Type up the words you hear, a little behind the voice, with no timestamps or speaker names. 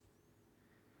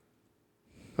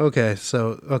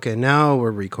Okay, now we're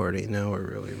recording. Now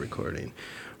we're really recording.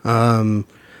 Oh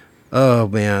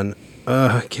man.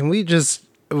 Can we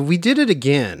did it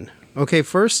again. Okay,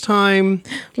 first time.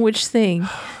 Which thing?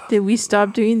 Did we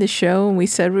stop doing the show and we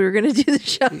said we were going to do the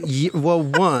show? Well,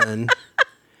 one.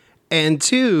 And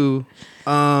two,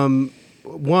 one,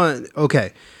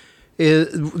 okay.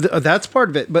 That's part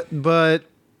of it. But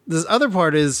this other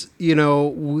part is,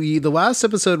 the last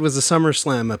episode was a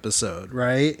SummerSlam episode,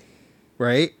 right?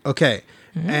 Right? Okay.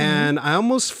 Mm-hmm. And I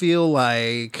almost feel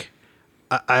like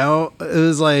it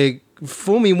was like,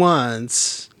 fool me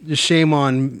once, shame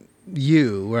on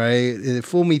you, right?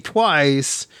 Fool me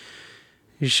twice,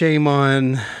 shame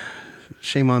on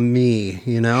me,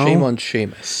 Shame on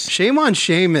Sheamus. Shame on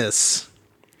Sheamus.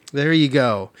 There you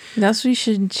go. That's what we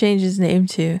should change his name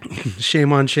to.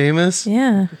 Shame on Sheamus?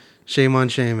 Yeah. Shame on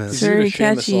Sheamus. It's very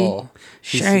catchy.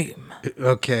 Shame.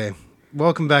 Okay.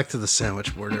 Welcome back to the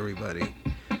sandwich board, everybody.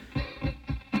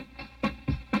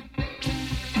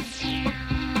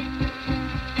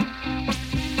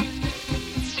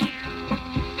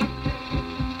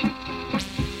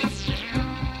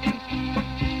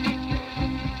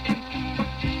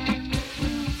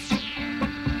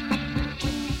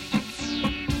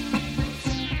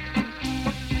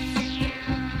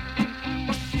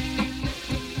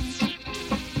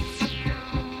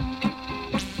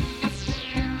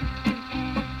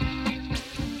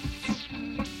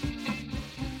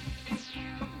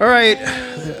 All right,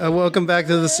 welcome back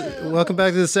to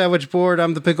the sandwich board.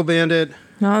 I'm the Pickle Bandit.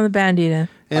 No, I'm the Bandita.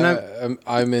 And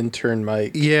I'm Intern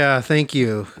Mike. Yeah, thank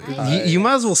you. You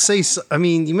might as well say.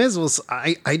 You might as well.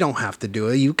 I don't have to do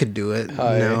it. You could do it.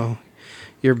 Hi. No,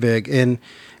 you're big. And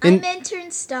I'm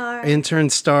Intern Star. Intern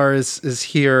Star is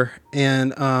here,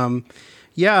 and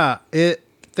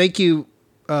Thank you.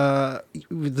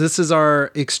 This is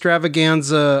our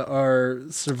extravaganza, our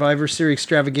Survivor Series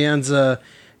extravaganza.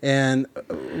 And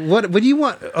what do you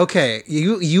want? Okay,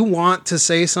 you want to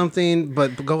say something,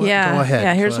 but go ahead.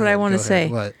 Yeah, here's what I want to say.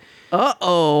 What?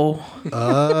 Uh-oh.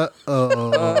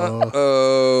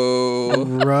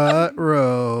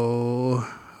 Ruh-roh.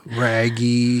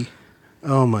 Raggy.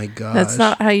 Oh my gosh. That's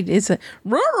not how it's a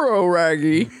ruh-roh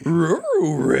raggy.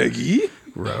 Ruh-roh Raggy.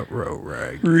 Ruh-roh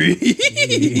raggy.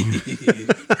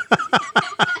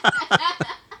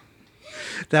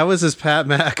 That was his Pat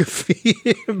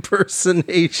McAfee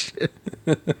impersonation.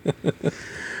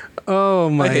 Oh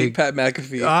my! I hate Pat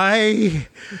McAfee.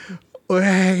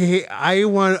 I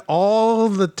want all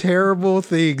the terrible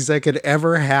things that could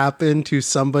ever happen to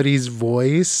somebody's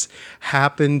voice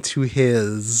happen to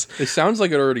his. It sounds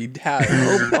like it already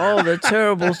has. All the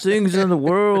terrible things in the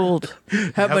world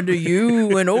happen to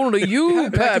you and only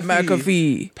you, Pat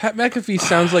McAfee. Pat McAfee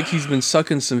sounds like he's been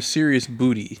sucking some serious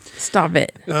booty. Stop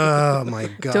it. Oh my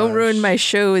god. Don't ruin my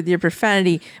show with your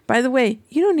profanity. By the way,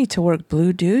 you don't need to work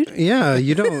blue, dude. Yeah,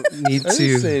 you don't need I to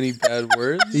didn't say any bad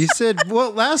words. You said,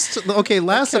 well, last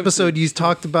episode you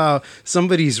talked about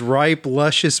somebody's ripe,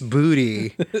 luscious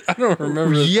booty. I don't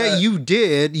remember Yeah, you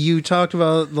did. You talked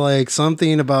about like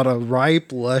something about a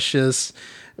ripe, luscious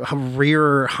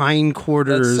rear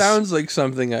hindquarters. That sounds like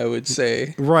something I would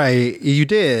say. Right, you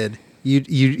did.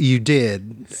 You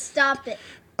did. Stop it.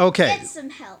 Okay. Get some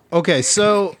help. Okay,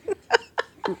 so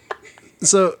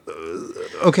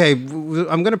okay,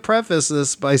 I'm going to preface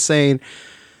this by saying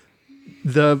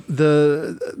the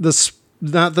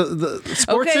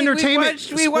sports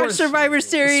entertainment. We watched Survivor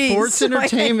Series. Sports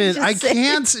entertainment. I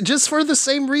can't, just for the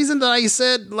same reason that I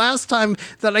said last time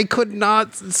that I could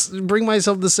not bring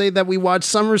myself to say that we watched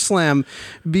SummerSlam,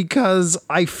 because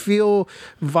I feel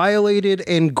violated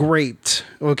and graped.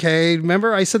 Okay,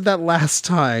 remember I said that last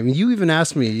time. You even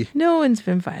asked me. No one's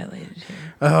been violated here.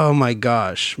 Oh my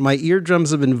gosh, my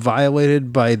eardrums have been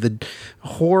violated by the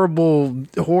horrible,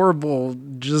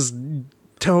 just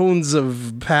tones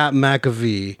of Pat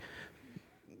McAfee,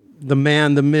 the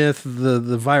man, the myth, the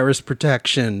virus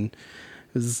protection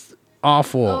is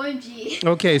awful. OMG.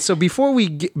 Okay, so before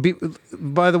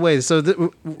by the way,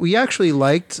 so we actually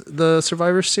liked the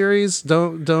Survivor Series.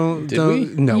 Don't. Did we?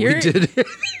 No, we did.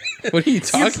 What are you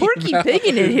talking about? You're porky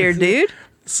pigging it here, dude.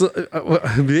 So,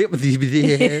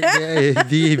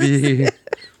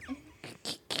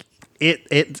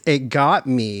 it got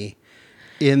me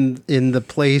in the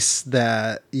place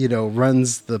that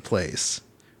runs the place.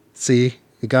 See,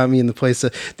 it got me in the place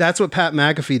that's what Pat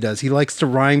McAfee does. He likes to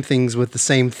rhyme things with the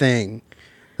same thing.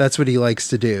 That's what he likes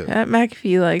to do. Pat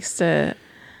McAfee likes to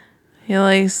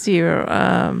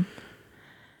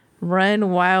run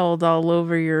wild all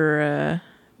over your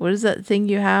what is that thing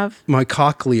you have? My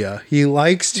cochlea. He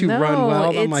likes to run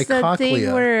wild on my it's that thing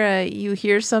cochlea. where you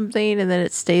hear something and then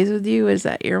it stays with you. Is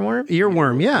that earworm?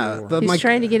 Earworm, yeah. He's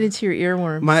trying to get into your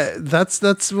earworm. That's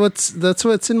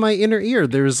what's in my inner ear.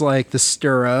 There's like the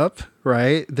stirrup,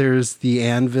 right? There's the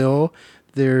anvil.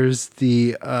 There's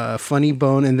the funny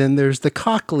bone, and then there's the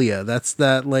cochlea. That's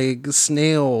that like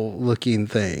snail-looking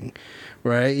thing,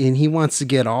 right? And he wants to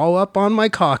get all up on my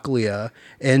cochlea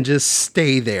and just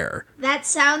stay there. That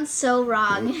sounds so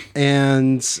wrong.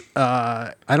 And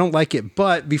I don't like it.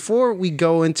 But before we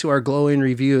go into our glowing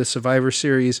review of Survivor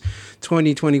Series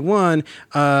 2021,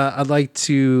 I'd like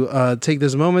to take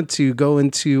this moment to go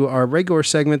into our regular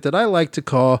segment that I like to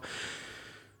call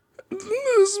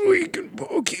This Week in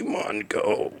Pokemon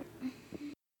Go.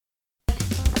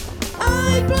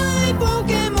 I play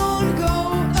Pokemon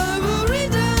Go every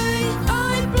day.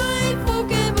 I play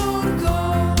Pokemon Go.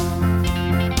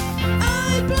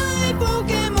 I play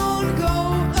Pokemon Go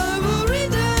every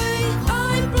day.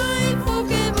 I play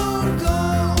Pokemon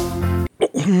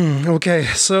Go. Okay,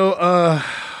 so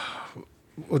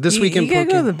this week in you gotta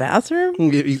go to the Pokemon, bathroom?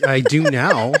 I do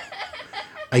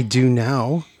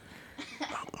now.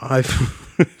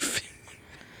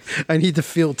 I need to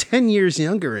feel 10 years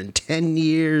younger and 10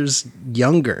 years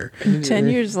younger. 10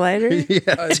 years later?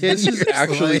 This is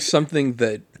actually something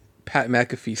that Pat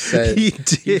McAfee said. He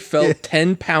did. Felt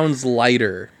 10 pounds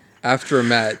lighter after a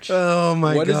match. Oh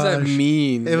my god! What does that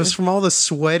mean? It was from all the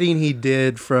sweating he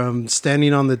did from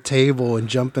standing on the table and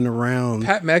jumping around.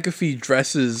 Pat McAfee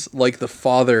dresses like the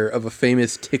father of a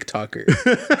famous TikToker.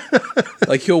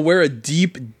 Like he'll wear a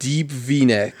deep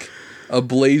V-neck, a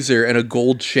blazer, and a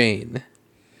gold chain.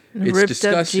 It's Ripped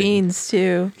disgusting. up jeans,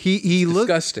 too. He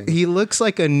Disgusting. He looks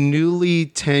like a newly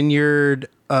tenured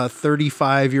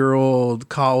 35-year-old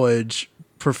college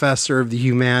professor of the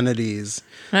humanities.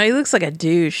 No, he looks like a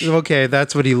douche. Okay,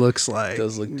 that's what he looks like.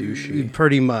 Does look douchey.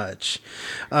 Pretty much.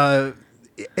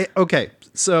 Okay,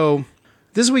 so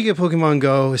this week at Pokemon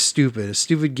Go is stupid. A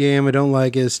stupid game. I don't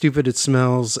like it. Stupid it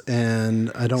smells,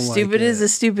 and I don't like it. Stupid is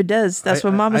as stupid does. That's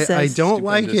what Mama says. I don't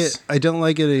like Stupendous. it. I don't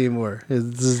like it anymore.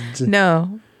 It's,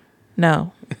 No.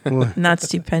 Not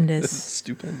stupendous.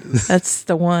 Stupendous. That's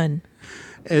the one.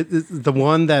 it's the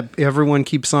one that everyone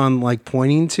keeps on like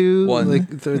pointing to, One. like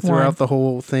throughout One. the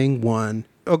whole thing. One.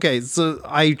 Okay, so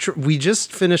we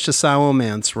just finished a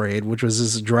Salamence raid, which was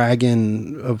this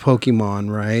dragon of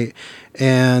Pokemon, right?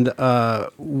 And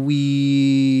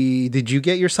did you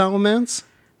get your Salamence?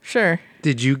 Sure.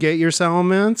 Did you get your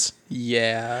Salamence?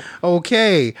 Yeah.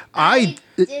 Okay, I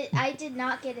did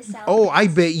not get a Salamence. Oh, I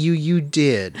bet you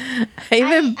did.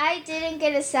 I didn't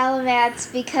get a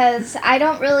Salamence because I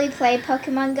don't really play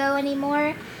Pokemon Go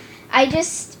anymore. I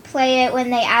just play it when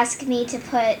they ask me to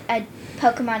put a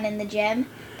Pokemon in the gym,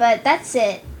 but that's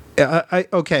it.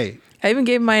 Okay. I even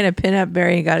gave mine a pinup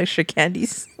berry and got extra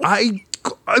candies. I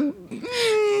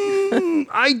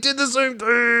did the same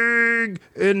thing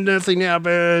and nothing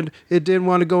happened. It didn't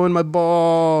want to go in my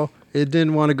ball. And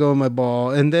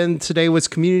then today was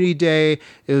Community Day.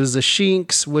 It was the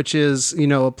Shinx, which is,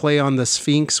 a play on the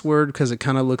Sphinx word because it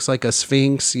kind of looks like a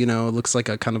Sphinx. It looks like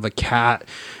a kind of a cat.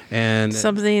 And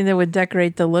Something that would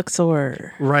decorate the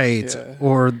Luxor. right. Yeah.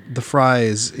 Or the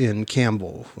fries in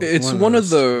Campbell. It's one of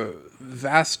the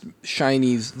vast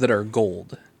shinies that are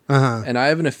gold. Uh-huh. And I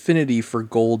have an affinity for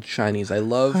gold shinies. I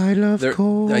love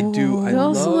gold. I do. I You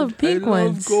also love pink I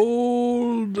love ones.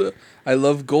 gold. I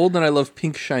love gold and I love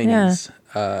pink shinies.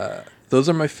 Those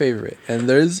are my favorite. And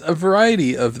there's a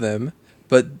variety of them,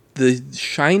 but the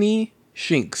shiny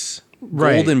Shinx,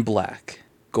 Right. gold and black.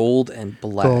 Gold and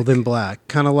black. Gold and black.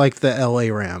 Kind of like the LA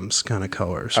Rams kind of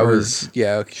colors. Sure.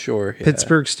 Yeah.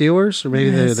 Pittsburgh Steelers? Or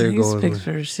maybe they're going with...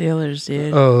 Pittsburgh Steelers,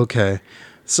 dude. Oh, okay.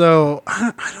 So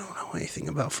I don't know anything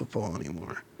about football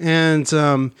anymore. And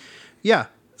so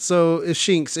it's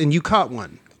Shinx, and you caught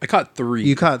one. I caught 3.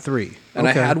 You caught 3. And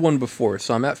Okay. I had one before,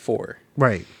 so I'm at 4.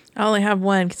 Right. I only have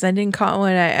one because I didn't caught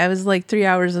one. I was like 3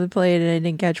 hours of the play and I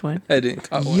didn't catch one. I didn't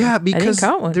caught one. Yeah, because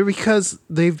caught one.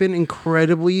 they've been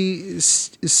incredibly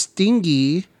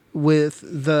stingy with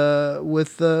the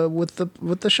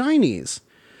shinies.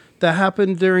 That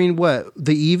happened during the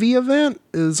Eevee event?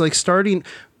 It was like starting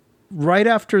right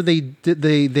after they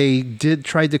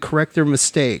tried to correct their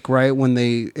mistake, right? When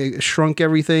they shrunk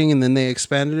everything and then they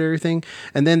expanded everything.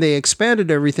 And then they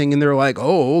expanded everything and they're like,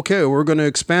 oh, okay, we're going to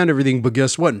expand everything. But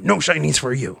guess what? No shinies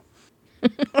for you.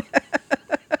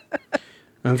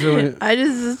 I'm feeling... I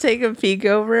just take a peek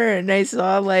over and I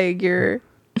saw like your...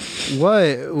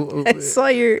 What? I saw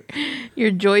your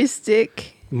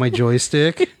joystick My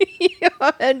joystick?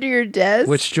 under your desk.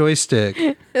 Which joystick?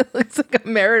 It looks like a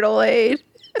marital aid.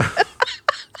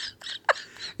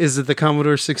 Is it the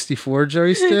Commodore 64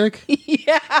 joystick?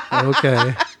 Yeah.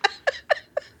 Okay.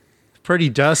 Pretty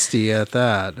dusty at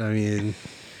that. I mean,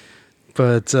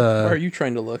 but Where are you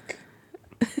trying to look?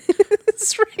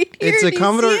 It's right here. it's a Do you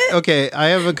Commodore. see it? Okay, I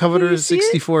have a Commodore you see it?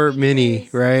 64 Mini,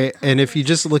 right? And if you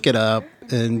just look it up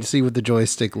and see what the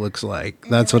joystick looks like,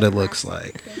 that's what it looks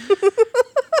like.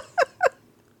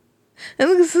 And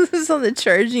look, this is on the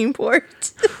charging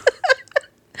port.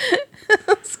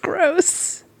 That's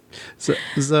gross.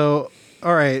 So,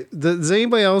 all right. Does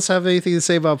anybody else have anything to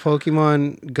say about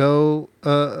Pokemon Go?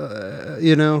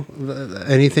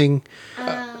 Anything?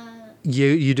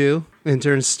 You do?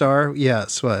 Intern Star?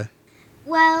 Yes. What?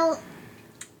 Well,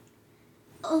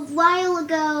 a while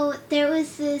ago, there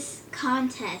was this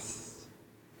contest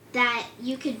that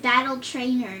you could battle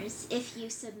trainers if you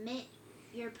submit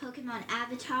your Pokemon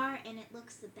avatar and it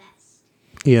looks the best.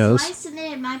 So I Yes.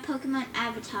 submitted my Pokemon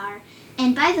avatar,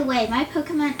 and by the way, my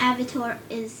Pokemon avatar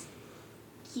is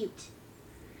cute.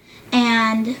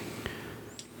 And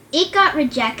it got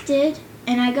rejected,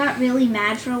 and I got really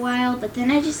mad for a while, but then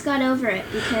I just got over it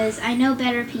because I know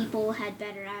better people had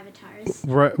better avatars.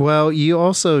 Right. Well, you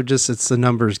also it's the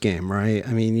numbers game, right?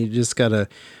 I mean, you just gotta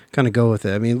kind of go with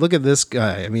it. I mean, look at this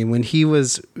guy. I mean, when he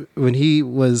was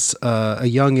a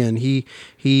youngin, he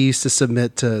used to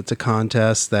submit to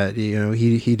contests that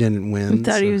he didn't win.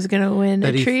 I thought he was gonna win a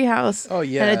that he- tree house. Oh,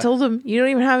 yeah. And I told him, you don't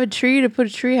even have a tree to put a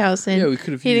tree house in. Yeah, we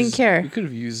could have. He didn't care. We could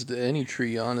have used any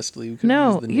tree. Honestly, we could No,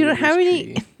 have used the you don't have neighbor's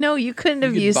any. tree. No, you couldn't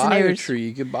have You could used the buy a neighbor's tree.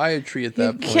 You could buy a tree at You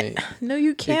that can't- point. No,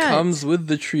 you can't. It comes with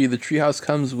the tree. The tree house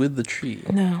comes with the tree.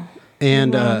 No.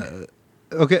 And Wrong.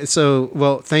 okay,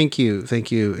 so thank you,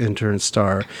 Intern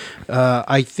Star.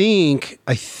 I think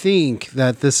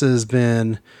that this has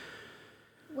been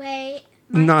Wait.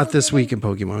 not this week in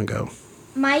Pokemon Go.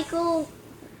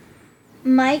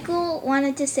 Michael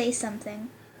wanted to say something.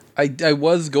 I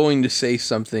was going to say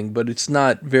something, but it's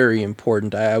not very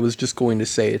important. I was just going to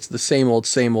say it's the same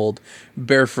old.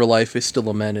 Bear for Life is still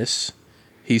a menace.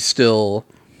 He's still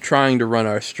trying to run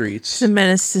our streets. It's a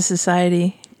menace to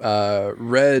society.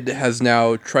 Red has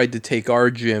now tried to take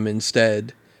our gym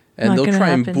instead, and Not they'll gonna try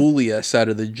and happen. bully us out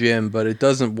of the gym, but it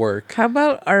doesn't work. How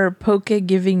about our Poke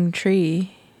giving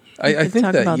tree? I could think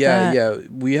talk that about yeah, that. yeah,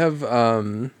 we have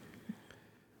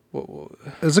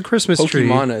It's a Christmas tree.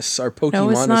 Pokemonus, our Pokemonus No,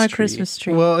 it's not a tree. Christmas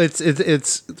tree. Well,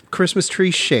 it's Christmas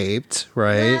tree shaped,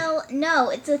 right? Well, no,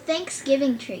 it's a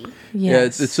Thanksgiving tree. Yeah,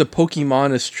 yes. it's a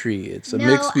Pokemonus tree. It's a No,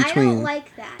 mix I between. don't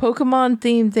like that. Pokemon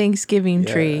themed Thanksgiving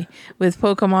Yeah. tree with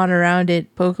Pokemon around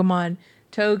it, Pokemon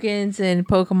tokens and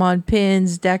Pokemon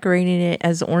pins decorating it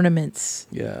as ornaments.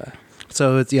 Yeah.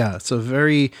 So it's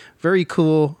very, very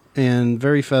cool and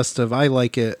very festive. I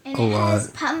like it And a it lot. has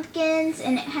pumpkins,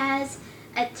 and it has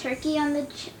a turkey on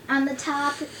the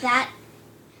top that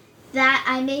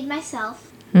I made myself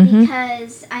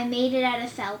because I made it out of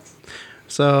felt.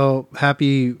 So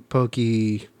happy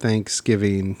Pokey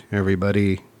Thanksgiving,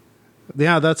 everybody.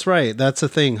 Yeah, that's right. That's a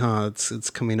thing, huh? It's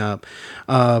coming up.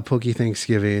 Pokey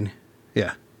Thanksgiving.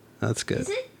 Yeah, that's good. Is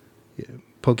it?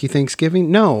 Pokey Thanksgiving?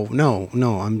 No.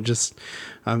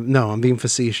 I'm being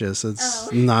facetious. It's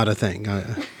Oh. not a thing.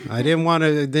 I didn't want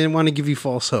to give you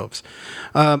false hopes.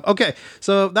 Okay,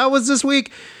 so that was this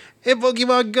week in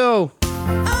Pokemon Go.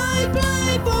 I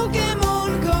play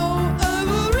Pokemon Go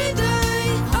every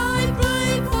day. I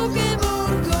play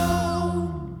Pokemon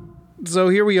Go. So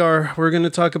here we are. We're going to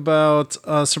talk about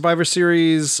Survivor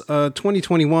Series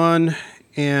 2021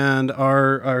 and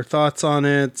our thoughts on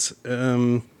it.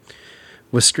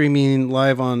 Was streaming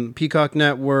live on Peacock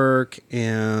Network,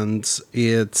 and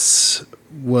it's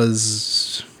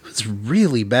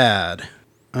really bad.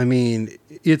 I mean,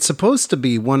 it's supposed to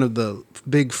be one of the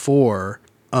big four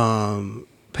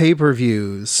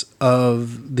pay-per-views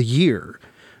of the year.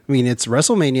 I mean, it's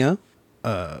WrestleMania,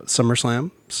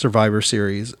 SummerSlam, Survivor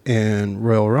Series, and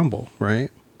Royal Rumble, right?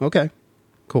 Okay,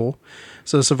 cool.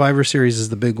 So Survivor Series is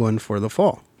the big one for the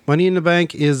fall. Money in the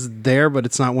Bank is there, but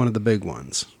it's not one of the big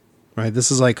ones, right?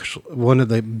 This is like one of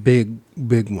the big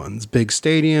ones. Big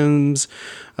stadiums,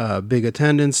 big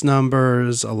attendance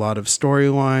numbers, a lot of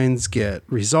storylines get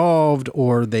resolved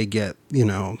or they get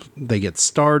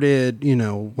started,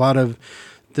 a lot of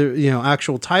the,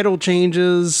 actual title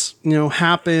changes,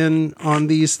 happen on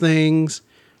these things.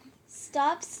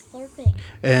 Stop slurping.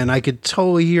 And I could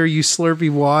totally hear you slurpy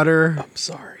water. I'm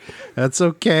sorry. That's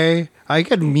okay. I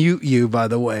could mute you, by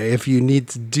the way, if you need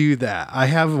to do that. I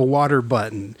have a water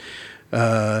button.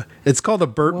 It's called a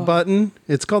burp button.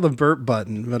 It's called a burp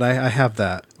button, but I have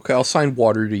that. Okay, I'll sign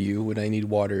water to you when I need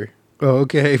water. Oh,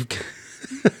 okay.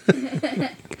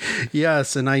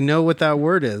 Yes, and I know what that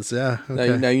word is. Yeah.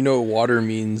 Okay. Now you know what water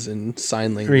means in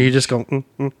sign Or language. you just go,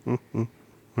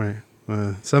 right,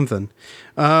 something.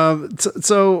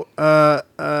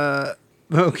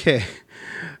 Okay.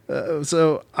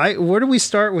 Where do we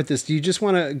start with this? Do you just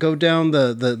want to go down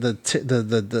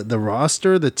the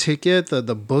roster, the ticket,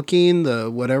 the booking,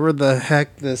 the whatever the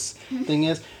heck this thing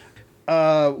is?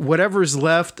 Whatever's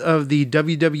left of the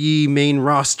WWE main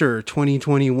roster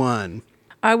 2021.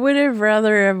 I would have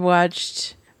rather have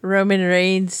watched Roman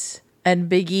Reigns and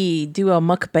Big E do a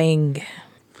mukbang.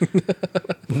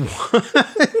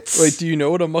 Wait, do you know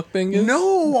what a mukbang is?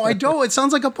 No, I don't. It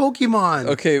sounds like a Pokemon.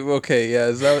 Okay, yeah.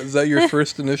 Is that your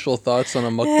first initial thoughts on a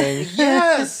mukbang?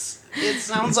 Yes, it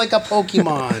sounds like a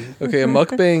Pokemon. Okay, a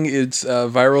mukbang, it's a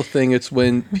viral thing. It's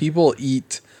when people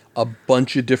eat a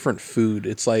bunch of different food.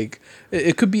 It's like,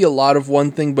 it could be a lot of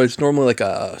one thing, but it's normally like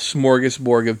a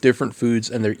smorgasbord of different foods,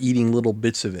 and they're eating little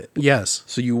bits of it. Yes.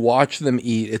 So you watch them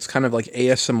eat. It's kind of like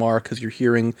ASMR because you're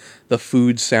hearing the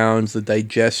food sounds, the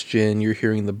digestion, you're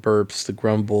hearing the burps, the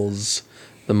grumbles,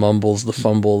 the mumbles, the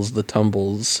fumbles, the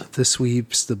tumbles. The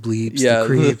sweeps, the bleeps, Yeah, the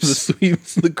creeps. the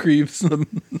sweeps, the creeps.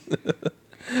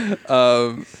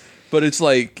 But it's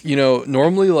like,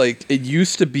 normally, like, it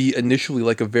used to be initially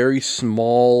like a very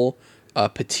small,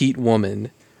 petite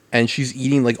woman, and she's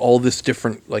eating like all this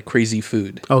different, like, crazy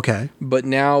food. Okay. But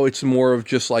now it's more of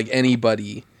just like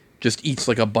anybody just eats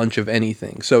like a bunch of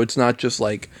anything. So it's not just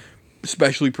like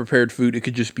specially prepared food. It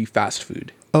could just be fast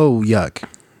food. Oh, yuck.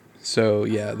 So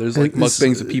yeah, there's like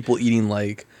mukbangs of people eating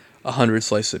like 100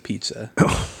 slices of pizza.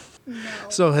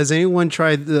 So has anyone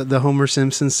tried the Homer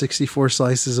Simpson 64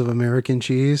 slices of American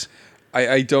cheese?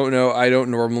 I don't know. I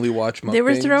don't normally watch mukbangs. They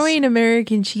were throwing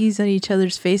American cheese on each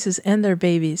other's faces and their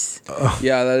babies.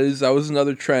 Yeah, that was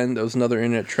another trend. That was another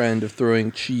internet trend of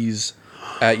throwing cheese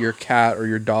at your cat or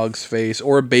your dog's face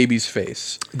or a baby's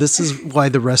face. This is why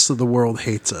the rest of the world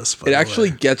hates us. It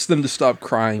actually gets them to stop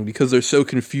crying because they're so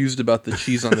confused about the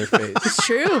cheese on their face It's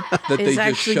true. that they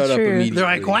just shut up immediately. They're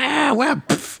like, wow, wow.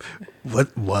 Pff.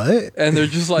 What? And they're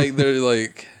just like,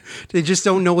 They just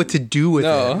don't know what to do with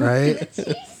No. it, right?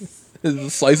 a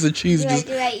slice of cheese. Do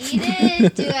I eat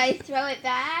it? Do I throw it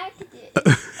back?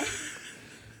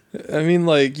 I mean,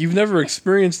 like, you've never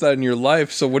experienced that in your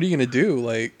life, so what are you going to do?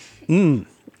 Like,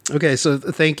 Okay, so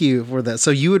thank you for that.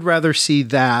 So you would rather see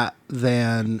that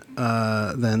than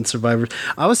Survivor.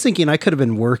 I was thinking I could have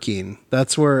been working.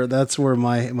 That's where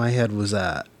my head was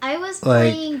at. I was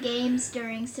Like, playing games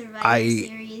during Survivor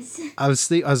Series. I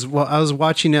was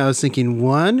watching it. I was thinking,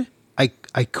 one,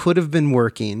 I could have been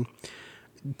working.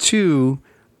 Two,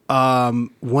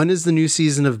 when is the new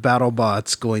season of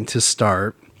BattleBots going to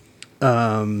start?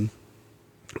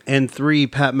 And three,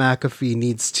 Pat McAfee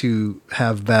needs to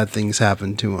have bad things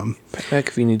happen to him. Pat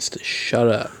McAfee needs to shut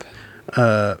up.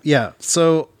 Yeah.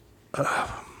 So, all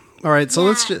right. So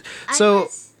let's just.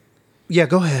 Yeah.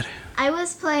 Go ahead. I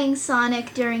was playing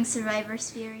Sonic during Survivor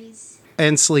Series.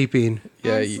 And sleeping.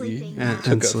 Yeah, And you sleeping. And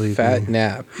took a sleeping. fat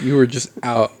nap. You were just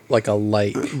out like a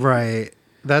light. Right.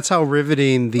 That's how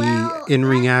riveting the Well,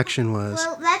 in-ring action was.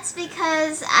 Well, that's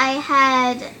because I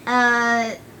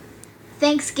had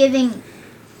Thanksgiving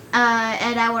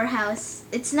at our house.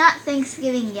 It's not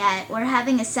Thanksgiving yet. We're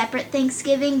having a separate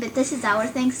Thanksgiving, but this is our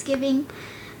Thanksgiving.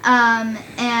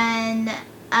 And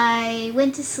I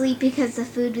went to sleep because the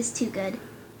food was too good.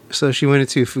 So she went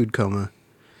into a food coma.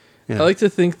 Yeah. I like to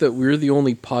think that we're the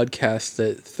only podcast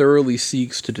that thoroughly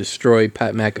seeks to destroy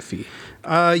Pat McAfee.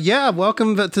 Yeah,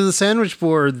 welcome to the Sandwich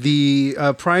Board, the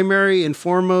primary and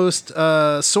foremost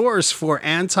source for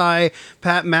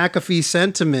anti-Pat McAfee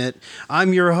sentiment.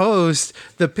 I'm your host,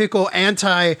 the pickle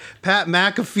anti-Pat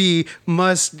McAfee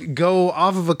must go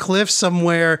off of a cliff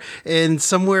somewhere in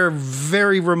somewhere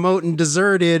very remote and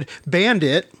deserted,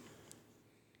 Bandit.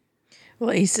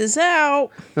 Laces out.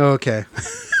 Okay.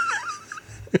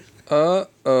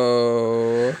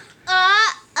 Uh-oh.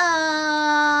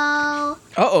 Uh-oh.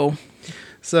 Uh-oh.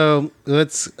 So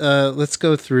let's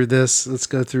go through this. Let's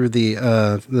go through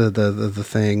the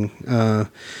thing.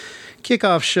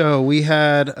 Kickoff show. We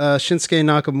had Shinsuke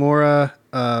Nakamura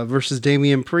versus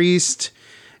Damian Priest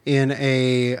in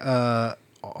a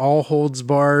all holds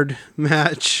barred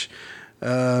match.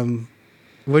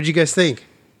 What'd you guys think?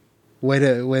 Way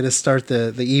to start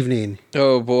the evening.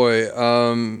 Oh, boy.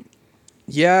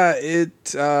 Yeah, I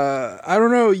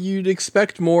don't know. You'd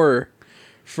expect more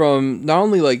from not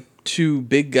only, like, two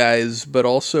big guys, but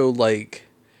also, like,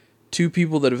 two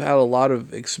people that have had a lot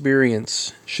of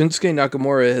experience. Shinsuke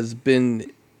Nakamura has been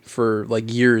for,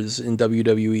 like, years in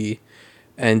WWE,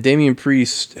 and Damian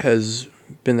Priest has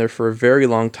been there for a very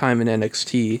long time in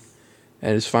NXT,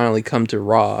 and has finally come to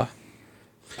Raw.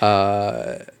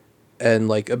 and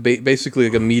like basically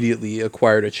like immediately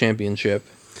acquired a championship.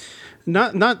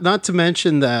 Not to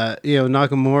mention that,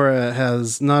 Nakamura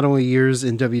has not only years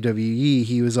in WWE,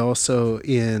 he was also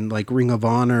in like Ring of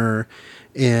Honor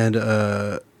and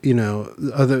other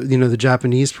the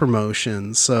Japanese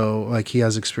promotions. So like he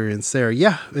has experience there.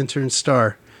 Yeah, intern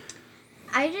star.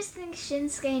 I just think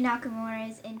Shinsuke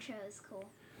Nakamura's intro is cool.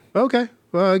 Okay,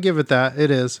 well I'll give it that. It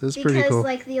is. It's pretty cool. Because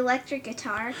like the electric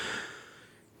guitar.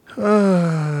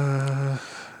 Yeah,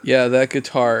 that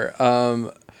guitar.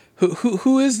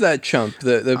 Who is that chump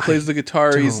that plays the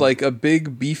guitar? He's like a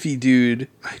big beefy dude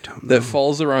that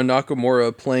falls around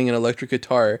Nakamura playing an electric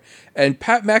guitar. And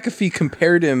Pat McAfee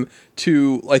compared him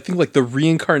to, I think, like the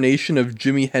reincarnation of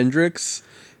Jimi Hendrix.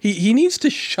 He needs to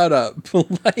shut up.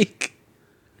 Like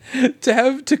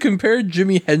to compare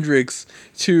Jimi Hendrix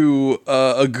to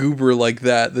a goober like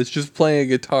that's just playing a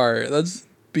guitar. That's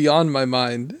beyond my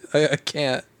mind. I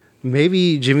can't.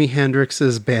 Maybe Jimi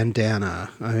Hendrix's bandana.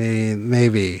 I mean,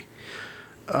 maybe.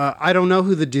 I don't know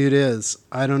who the dude is.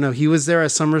 I don't know. He was there at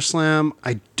SummerSlam.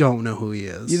 I don't know who he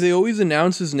is. Yeah, they always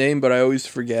announce his name, but I always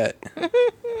forget.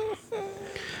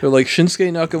 They're like Shinsuke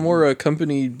Nakamura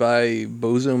accompanied by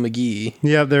Bozo McGee.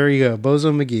 Yeah, there you go.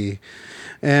 Bozo McGee.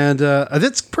 And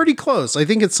that's pretty close. I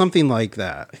think it's something like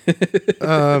that.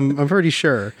 I'm pretty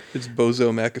sure. It's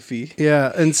Bozo McAfee.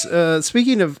 Yeah, and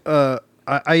speaking of...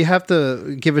 I have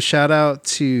to give a shout out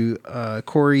to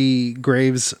Corey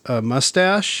Graves'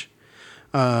 mustache.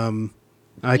 You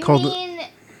mean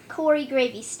Corey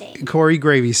Gravy Stain? Corey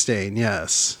Gravy Stain,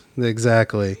 yes,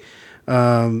 exactly.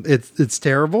 It's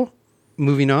terrible.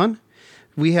 Moving on,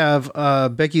 we have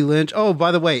Becky Lynch. Oh,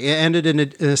 by the way, it ended in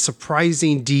a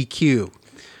surprising DQ.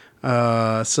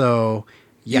 So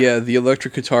yeah, the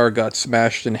electric guitar got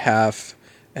smashed in half.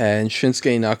 And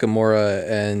Shinsuke Nakamura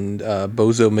and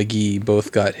Bozo McGee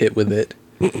both got hit with it.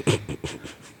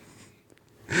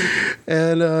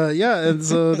 And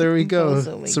so there we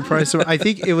go. Surprise! I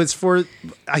think it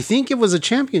was a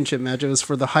championship match. It was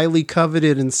for the highly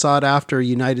coveted and sought after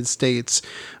United States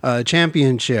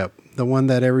championship, the one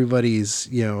that everybody's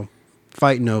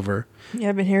fighting over. Yeah,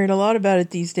 I've been hearing a lot about it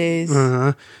these days.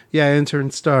 Yeah,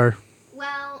 intern star.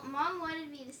 Well, Mom wanted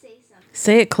me to say something.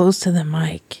 Say it close to the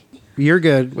mic. You're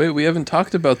good. Wait, we haven't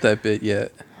talked about that bit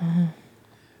yet.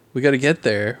 We got to get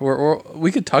there. Or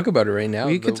we could talk about it right now.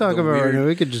 We could talk about it right now.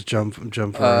 We could just jump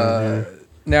around here.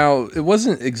 Now, it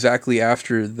wasn't exactly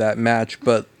after that match,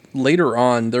 but later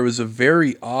on, there was a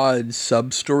very odd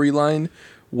sub-storyline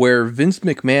where Vince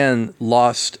McMahon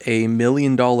lost a $1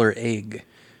 million egg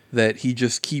that he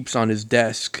just keeps on his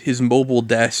desk, his mobile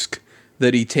desk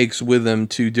that he takes with him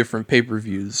to different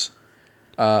pay-per-views.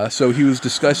 So he was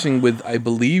discussing with, I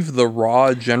believe, the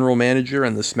Raw general manager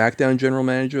and the SmackDown general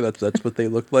manager. That's what they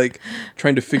looked like,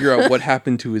 trying to figure out what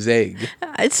happened to his egg.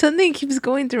 Something keeps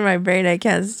going through my brain. I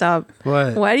can't stop.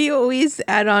 What? Why do you always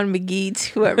add on McGee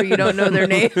to whoever you don't know their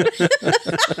name?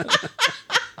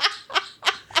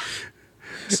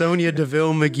 Sonya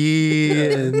Deville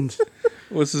McGee and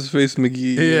What's his face,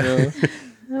 McGee? Yeah.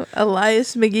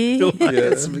 Elias McGee.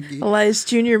 Elias McGee. Elias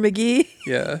Jr. McGee.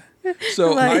 Yeah.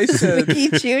 So Elias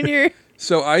McGee Jr.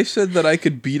 So I said that I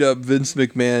could beat up Vince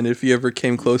McMahon if he ever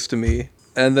came close to me.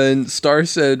 And then Star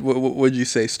said, what'd you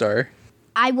say, Star?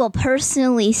 I will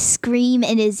personally scream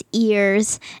in his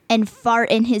ears and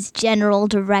fart in his general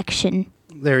direction.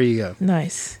 There you go.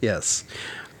 Nice. Yes.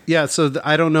 Yeah, so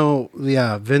I don't know.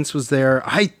 Yeah, Vince was there.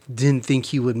 I didn't think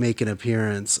he would make an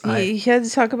appearance. He had to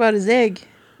talk about his egg.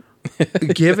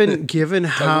 Given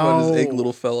Talk about his egg,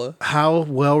 little fella. how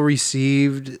well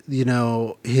received,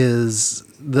 his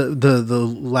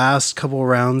the last couple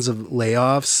rounds of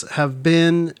layoffs have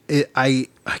been. I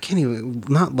can't even,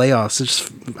 not layoffs. It's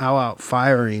just out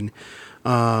firing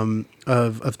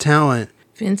of talent.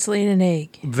 Vince laid an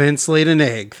egg. Vince laid an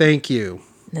egg. Thank you.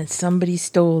 Then somebody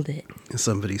stole it.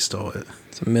 Somebody stole it.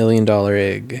 It's $1 million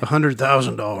egg. $100,000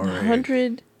 egg.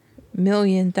 $100,000,000.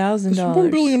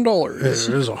 $1 billion.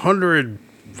 There's 100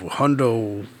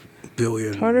 hundo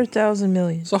billion. 100,000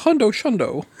 million. It's a hundo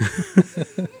shundo.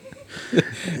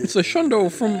 It's a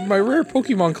shundo from my rare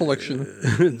Pokemon collection.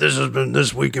 This has been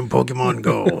This Week in Pokemon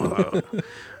Go.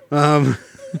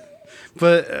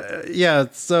 Yeah,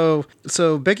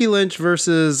 so Becky Lynch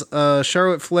versus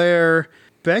Charlotte Flair.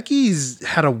 Becky's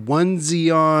had a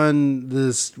onesie on,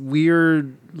 this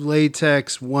weird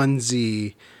latex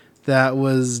onesie that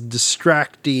was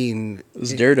distracting. It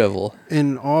was Daredevil.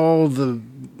 In all the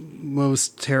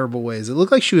most terrible ways. It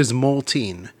looked like she was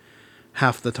molting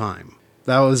half the time.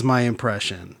 That was my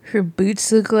impression. Her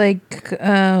boots look like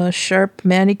sharp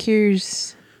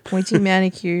manicures, pointy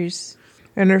manicures.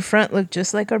 And her front looked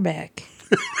just like her back.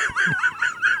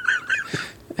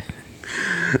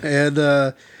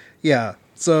 And yeah,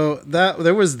 so that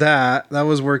there was that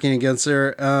was working against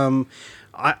her.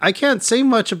 I can't say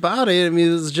much about it. I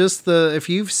mean, it's just if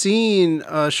you've seen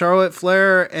Charlotte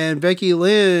Flair and Becky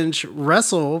Lynch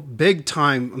wrestle big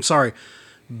time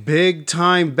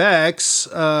Bex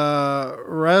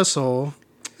wrestle,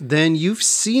 then you've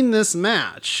seen this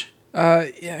match.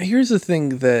 Yeah, here's the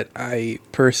thing that I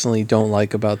personally don't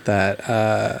like about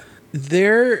that.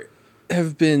 There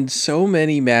have been so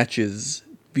many matches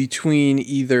between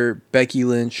either Becky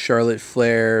Lynch, Charlotte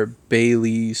Flair,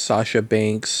 Bayley, Sasha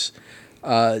Banks,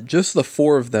 just the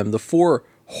four of them, the four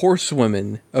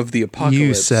horsewomen of the apocalypse.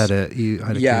 You said it.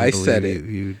 I said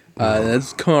it.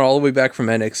 That's coming all the way back from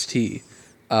NXT.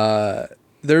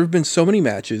 There have been so many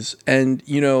matches, and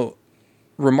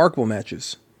remarkable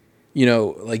matches.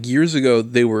 Like years ago,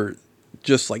 they were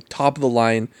just like top of the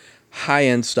line, high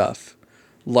end stuff,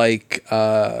 like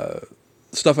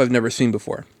stuff I've never seen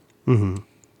before. Mm-hmm.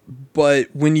 But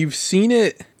when you've seen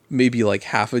it maybe like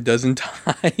half a dozen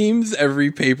times every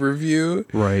pay-per-view,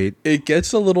 right, it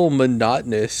gets a little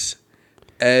monotonous,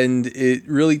 and it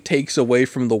really takes away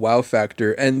from the wow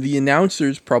factor. And the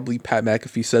announcers, probably Pat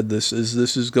McAfee said this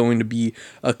is going to be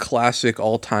a classic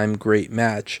all-time great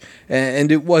match, and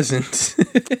it wasn't.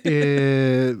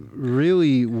 It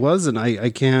really wasn't. I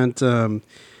can't. It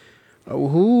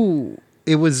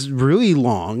was really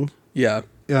long. Yeah.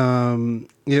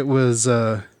 It was.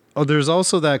 There's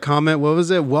also that comment. What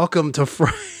was it? Welcome to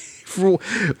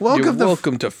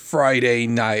welcome to Friday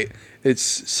night. It's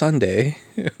Sunday.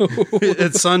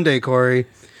 It's Sunday, Corey.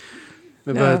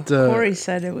 No, Corey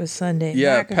said it was Sunday.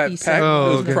 Yeah, McAfee Pat it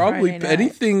was probably Friday night.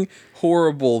 anything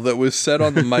horrible that was said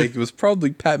on the mic was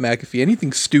probably Pat McAfee.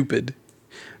 Anything stupid.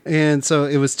 And so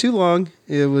it was too long.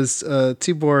 It was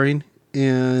too boring,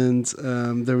 and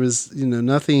there was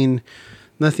nothing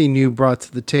new brought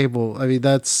to the table. I mean,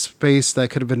 that's space that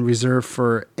could have been reserved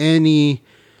for any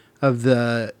of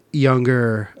the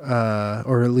younger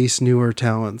or at least newer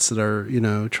talents that are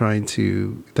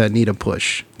that need a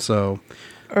push. So,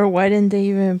 or why didn't they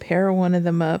even pair one of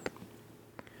them up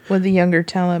with the younger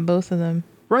talent, both of them?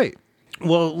 right.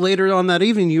 Well, later on that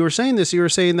evening, you were saying this. You were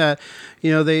saying that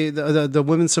the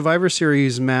Women's Survivor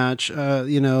Series match.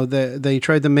 They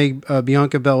tried to make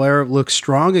Bianca Belair look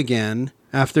strong again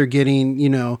after getting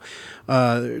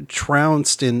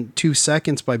trounced in 2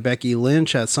 seconds by Becky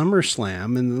Lynch at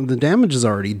SummerSlam, and the damage is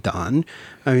already done.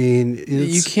 I mean,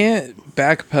 you can't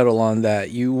backpedal on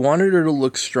that. You wanted her to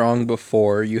look strong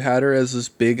before. You had her as this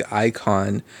big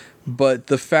icon. But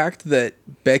the fact that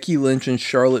Becky Lynch and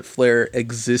Charlotte Flair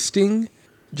existing,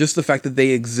 just the fact that they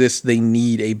exist, they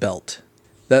need a belt.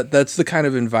 That's the kind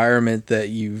of environment that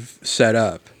you've set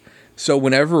up. So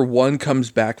whenever one comes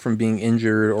back from being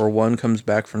injured or one comes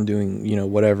back from doing,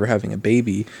 whatever, having a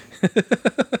baby.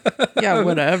 Yeah,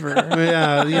 whatever.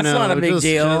 Yeah, It's not a big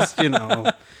deal. Just,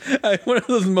 One of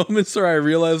those moments where I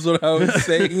realized what I was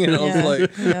saying, and I was like,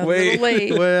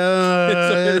 wait.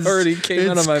 well, It already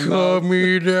came out of my mouth.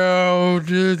 Coming out.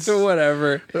 It's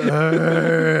Whatever.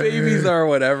 Babies are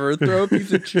whatever. Throw a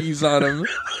piece of cheese on them.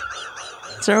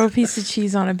 Throw a piece of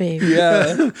cheese on a baby.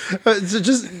 Yeah. So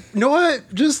just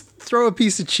what? Just throw a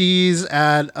piece of cheese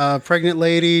at a pregnant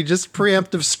lady. Just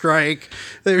preemptive strike.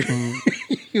 There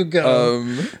you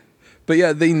go. But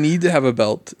yeah, they need to have a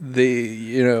belt.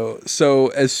 So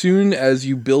as soon as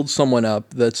you build someone up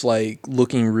that's like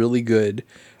looking really good,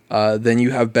 then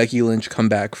you have Becky Lynch come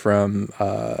back from,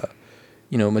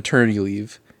 maternity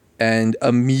leave, and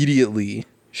immediately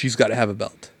she's got to have a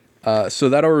belt. So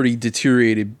that already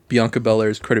deteriorated Bianca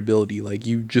Belair's credibility. Like,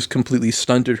 you just completely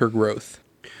stunted her growth.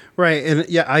 Right, and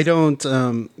I don't.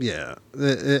 And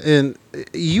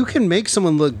you can make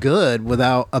someone look good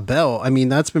without a belt. I mean,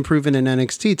 that's been proven in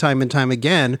NXT time and time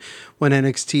again. When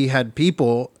NXT had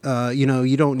people,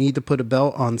 you don't need to put a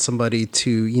belt on somebody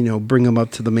to, bring them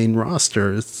up to the main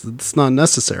roster. It's not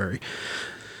necessary.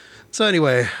 So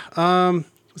anyway,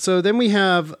 so then we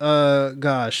have, the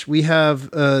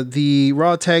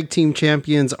Raw Tag Team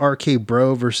Champions RK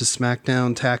Bro versus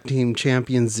SmackDown Tag Team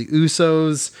Champions the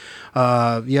Usos.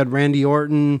 You had Randy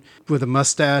Orton with a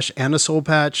mustache and a soul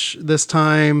patch this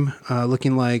time,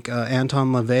 looking like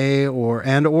Anton LaVey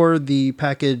or the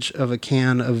package of a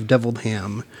can of deviled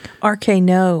ham. RK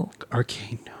no.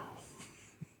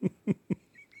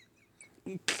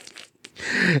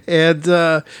 And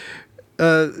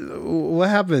what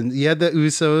happened? You had the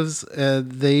Usos,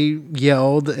 they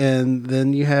yelled, and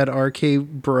then you had RK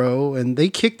Bro, and they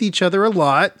kicked each other a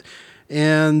lot.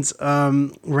 And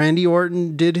Randy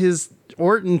Orton did his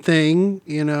Orton thing,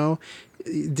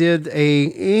 did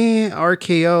a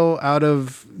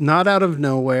RKO not out of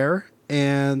nowhere,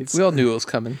 and We all knew it was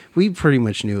coming. we pretty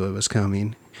much knew it was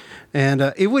coming. And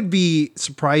it would be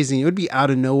surprising. It would be out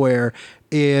of nowhere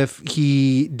if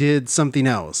he did something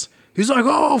else. He's like,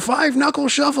 oh, 5 knuckle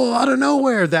shuffle out of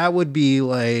nowhere. That would be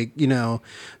like,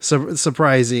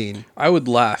 surprising. I would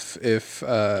laugh if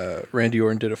Randy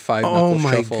Orton did a 5 knuckle Oh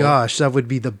my shuffle. gosh, that would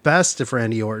be the best if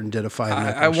Randy Orton did a 5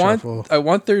 knuckle shuffle. I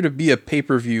want there to be a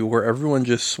pay-per-view where everyone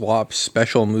just swaps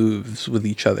special moves with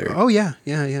each other. Oh yeah.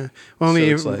 Well, I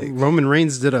mean, it's like- Roman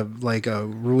Reigns did a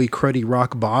really cruddy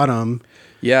rock bottom.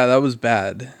 Yeah, that was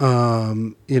bad.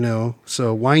 So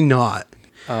why not?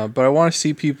 But I want to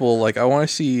see people I want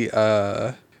to see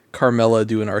Carmella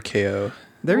do an RKO.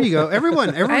 There you go.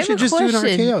 Everyone I have should a just do an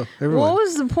question. RKO. Everyone. What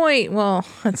was the point? Well,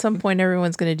 at some point,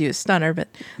 everyone's going to do a stunner, but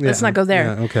let's not go there.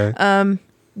 Yeah, okay.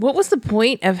 What was the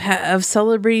point of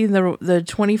celebrating the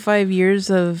 25 years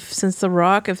since The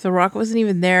Rock? If The Rock wasn't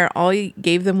even there, all he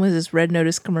gave them was his Red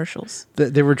Notice commercials.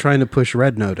 They were trying to push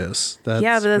Red Notice. But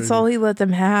that's all he let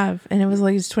them have. And it was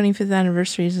like his 25th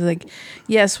anniversary. He's like,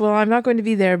 yes, well, I'm not going to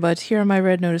be there, but here are my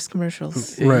Red Notice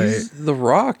commercials. Right. He's The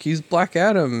Rock. He's Black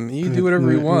Adam. He can do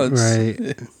whatever he wants.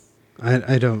 Right.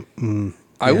 I don't.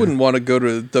 I wouldn't want to go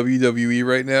to WWE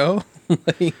right now.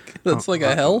 That's like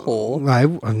a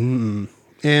hellhole.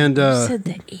 And You said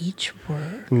the H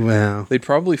word. wow. They'd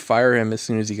probably fire him as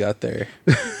soon as he got there.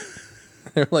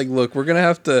 They're like, look, we're gonna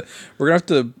have to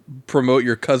promote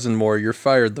your cousin more. You're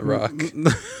fired, The Rock.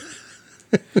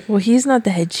 Well, he's not the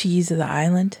head cheese of the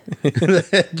island.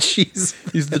 Jeez.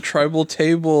 He's the tribal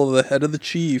table, the head of the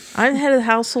chief. I'm head of the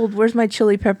household. Where's my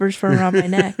chili peppers from around my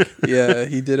neck? Yeah,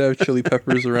 he did have chili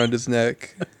peppers around his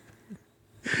neck.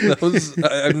 That was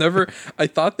I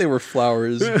thought they were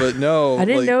flowers, but no. I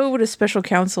didn't know what a special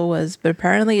counsel was, but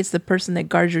apparently it's the person that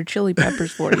guards your chili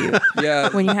peppers for you. Yeah,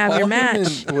 When you have Paul your match,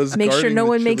 Heyman was make sure guarding no the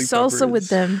one makes chili salsa with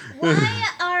peppers. them. Why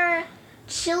are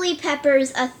chili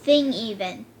peppers a thing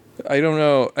even? I don't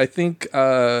know. I think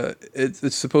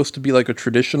it's supposed to be like a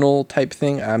traditional type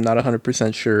thing. I'm not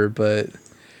 100% sure, but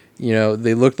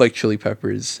they looked like chili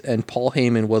peppers, and Paul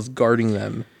Heyman was guarding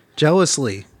them.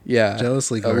 Jealously. Yeah,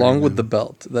 Jealously guarding along with them. the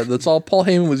belt. That's all Paul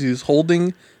Heyman was. He was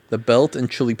holding the belt and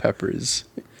chili peppers.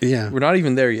 Yeah. We're not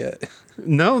even there yet.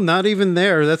 No, not even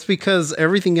there. That's because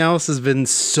everything else has been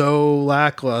so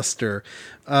lackluster.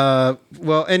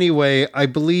 Well, anyway, I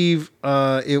believe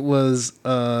it was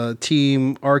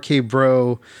Team RK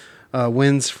Bro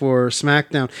wins for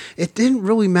SmackDown. It didn't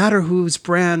really matter whose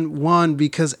brand won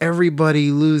because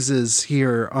everybody loses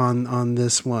here on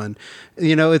this one.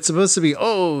 It's supposed to be,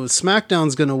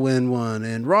 SmackDown's going to win one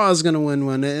and Raw's going to win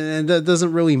one, and that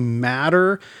doesn't really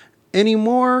matter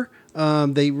anymore.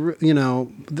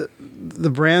 The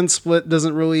brand split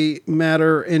doesn't really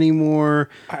matter anymore.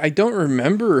 I don't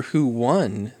remember who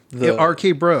won.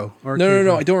 RK Bro.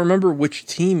 No. I don't remember which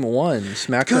team won,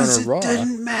 SmackDown or Raw. It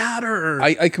didn't matter.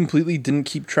 I completely didn't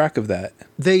keep track of that.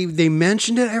 They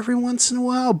mentioned it every once in a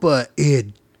while, but it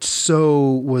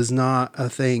was not a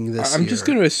thing this year. I'm just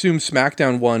going to assume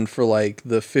SmackDown won for like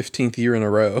the 15th year in a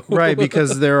row. Right,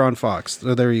 because they're on Fox.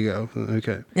 So there you go.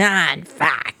 Okay. On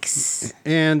Fox.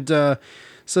 And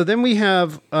so then we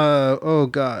have,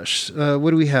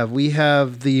 what do we have? We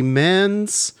have the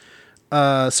men's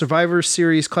Survivor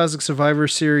Series, Classic Survivor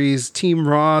Series, Team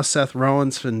Raw, Seth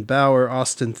Rollins, Finn Balor,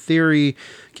 Austin Theory,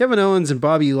 Kevin Owens, and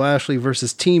Bobby Lashley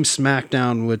versus Team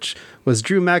SmackDown, which was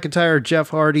Drew McIntyre, Jeff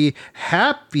Hardy,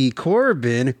 Happy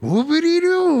Corbin,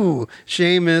 whoopity-doo,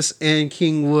 Sheamus, and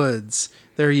King Woods.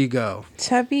 There you go.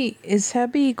 Is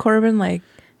Happy Corbin like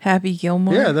Happy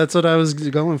Gilmore? Yeah, that's what I was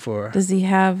going for. Does he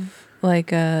have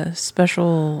like a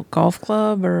special golf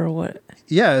club or what?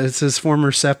 Yeah, it's his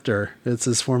former scepter. It's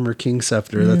his former king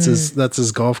scepter. That's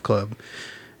his golf club.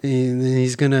 And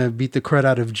he's gonna beat the crud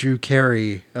out of Drew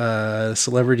Carey,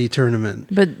 celebrity tournament.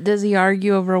 But does he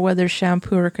argue over whether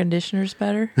shampoo or conditioner's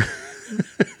better?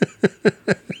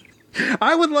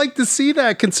 I would like to see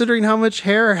that, considering how much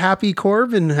hair Happy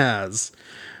Corbin has.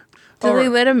 Do they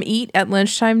let him eat at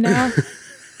lunchtime now?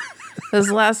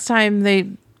 Because last time they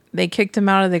kicked him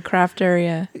out of the craft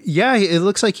area. Yeah, it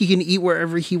looks like he can eat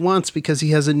wherever he wants because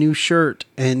he has a new shirt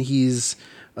and he's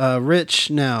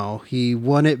rich now. He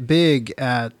won it big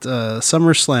at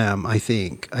SummerSlam, I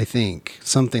think,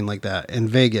 something like that in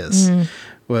Vegas.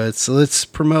 But so let's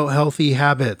promote healthy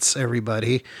habits,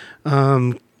 everybody.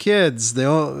 Kids,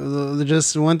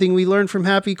 just one thing we learned from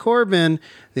Happy Corbin: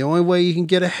 the only way you can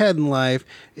get ahead in life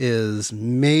is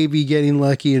maybe getting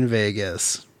lucky in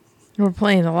Vegas. We're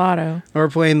playing the lotto. Or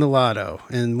playing the lotto,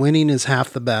 and winning is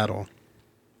half the battle.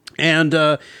 And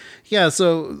yeah,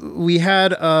 so we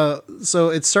had so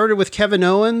it started with Kevin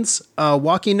Owens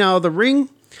walking out of the ring,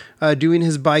 doing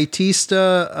his Blue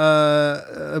Tista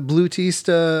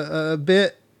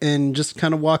bit, and just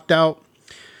kind of walked out.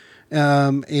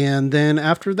 And then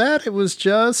after that, it was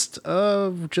just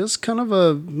kind of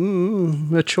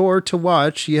a chore to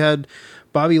watch. You had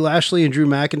Bobby Lashley and Drew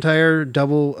McIntyre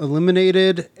double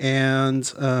eliminated,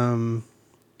 and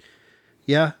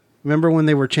yeah, remember when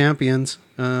they were champions?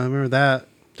 Remember that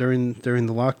during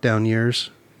the lockdown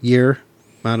year.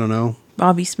 I don't know.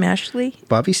 Bobby Smashley.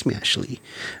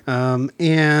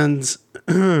 And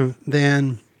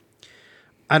then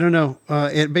I don't know.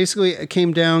 It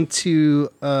came down to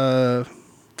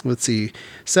let's see,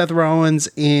 Seth Rollins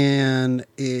and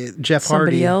Jeff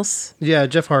Hardy. Somebody else. Yeah,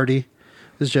 Jeff Hardy. It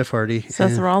was Jeff Hardy.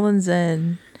 Seth Rollins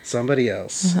and somebody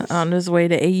else on his way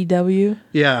to AEW.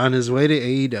 Yeah, on his way to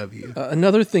AEW.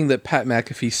 Another thing that Pat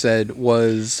McAfee said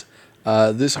was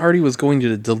this Hardy was going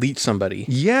to delete somebody.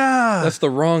 Yeah, that's the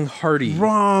wrong Hardy.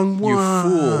 Wrong one. You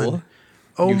fool.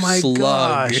 Oh you my slug.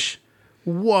 gosh.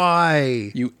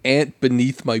 Why? You ant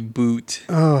beneath my boot.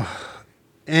 Oh.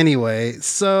 Anyway,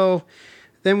 so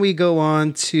then we go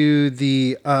on to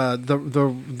the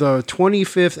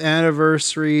 25th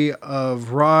anniversary of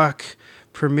Rock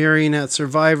premiering at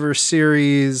Survivor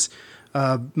Series,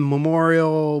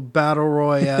 Memorial Battle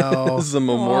Royale. This is a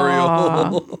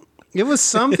memorial. Aww. It was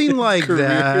something like Career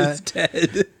that. is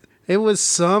dead. It was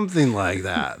something like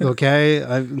that. Okay,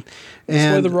 That's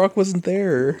why The Rock wasn't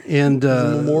there. And it was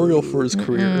a memorial for his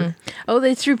career. Oh,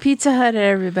 they threw Pizza Hut at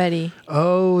everybody.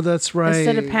 Oh, that's right.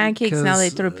 Instead of pancakes, now they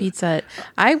throw Pizza Hut.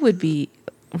 I would be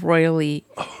royally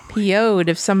PO'd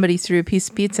if somebody threw a piece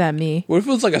of pizza at me. What if it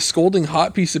was like a scolding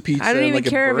hot piece of pizza? I don't and, even like,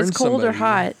 care if it's burned cold or somebody?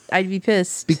 hot. I'd be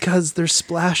pissed. Because there's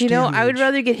splash damage. I would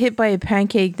rather get hit by a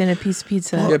pancake than a piece of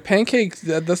pizza. Yeah, pancakes,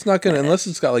 that's not going to, unless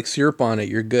it's got like syrup on it,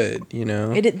 you're good, you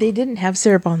know? They didn't have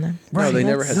syrup on them. No, they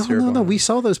never had syrup on No, them. we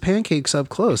saw those pancakes up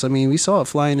close. I mean, we saw it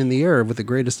flying in the air with the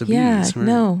greatest of Yeah, ease. Right?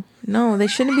 no, they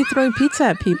shouldn't be throwing pizza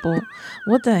at people.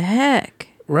 What the heck?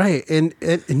 Right, and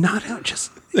not out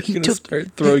just... They're going to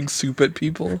start throwing soup at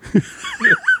people.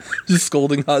 Just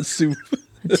scolding hot soup.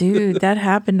 Dude, that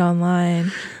happened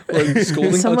online. Like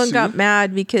scolding hot Someone soup? got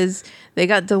mad because they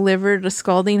got delivered a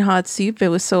scalding hot soup. It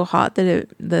was so hot that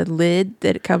the lid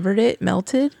that covered it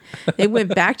melted. They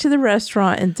went back to the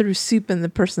restaurant and threw soup in the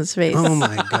person's face. Oh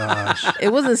my gosh.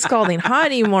 It wasn't scalding hot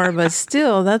anymore, but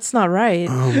still, that's not right.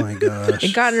 Oh my gosh.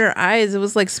 It got in her eyes. It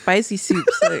was like spicy soup.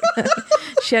 So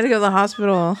she had to go to the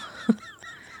hospital.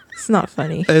 It's not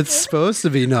funny. It's supposed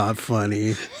to be not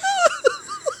funny.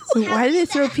 Why do they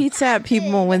throw pizza at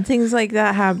people when things like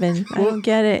that happen? I don't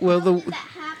get it.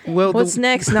 What's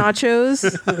next? Nachos?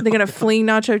 They're gonna fling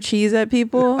nacho cheese at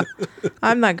people?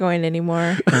 I'm not going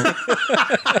anymore.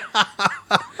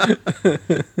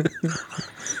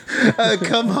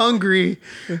 Come hungry.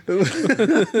 They're going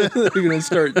to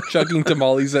start chucking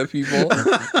tamales at people.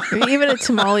 Even a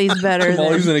tamale's better.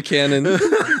 Tamales in a cannon.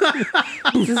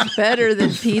 This is better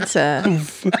than pizza.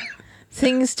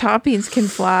 Toppings can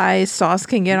fly, sauce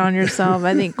can get on yourself.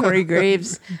 I think Corey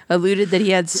Graves alluded that he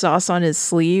had sauce on his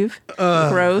sleeve.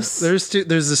 Gross. There's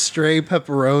a stray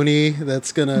pepperoni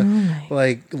that's gonna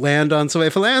land on somebody.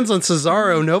 If it lands on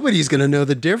Cesaro, nobody's gonna know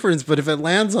the difference. But if it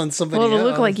lands on somebody Well, it'll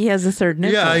else, look like he has a third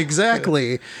nipple. yeah,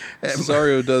 exactly.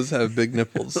 Cesario does have big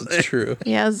nipples. It's true.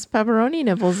 He has pepperoni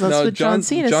nipples. That's what John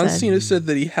Cena John said. Cena said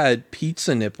that he had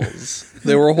pizza nipples.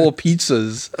 They were whole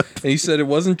pizzas, and he said it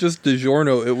wasn't just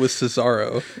DiGiorno; it was Cesaro.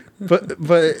 But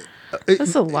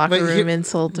That's a locker room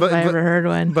insult if I ever heard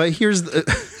one. But here's the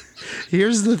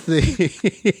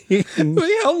thing.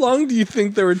 Wait, how long do you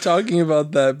think they were talking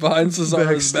about that behind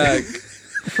Cesaro's back?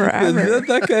 Forever.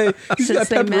 That guy, he's Since got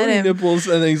they met pepperoni him. nipples,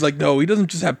 and then he's like, no, he doesn't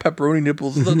just have pepperoni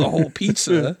nipples, he's the whole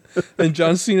pizza. And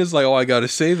John Cena's like, oh, I gotta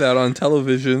say that on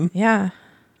television. Yeah.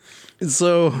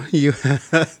 So you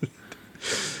had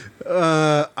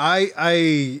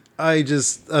I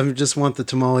just want the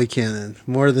tamale cannon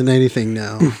more than anything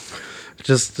now.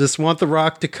 just want The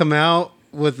Rock to come out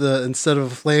with instead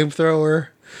of a flamethrower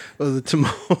with a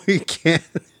tamale cannon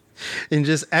and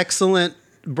just excellent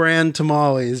brand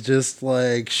tamales just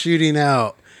like shooting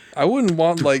out. I wouldn't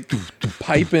want like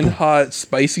piping hot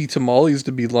spicy tamales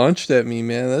to be launched at me,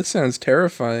 man. That sounds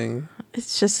terrifying.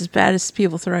 It's just as bad as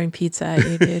people throwing pizza at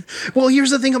you, dude. Well, here's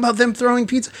the thing about them throwing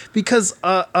pizza, because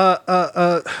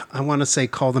I want to say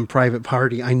call them Private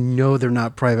Party. I know they're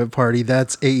not Private Party.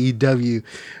 That's AEW.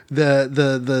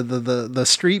 The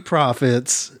Street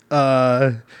Profits.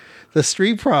 The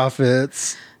Street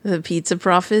Profits. The pizza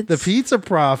profits. The pizza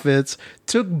profits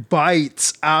took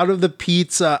bites out of the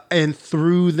pizza and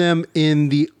threw them in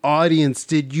the audience.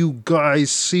 Did you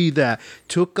guys see that?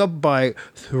 Took a bite,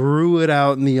 threw it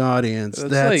out in the audience.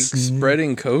 That's like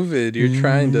spreading COVID. You're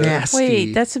trying to... nasty.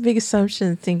 Wait, that's a big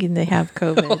assumption, thinking they have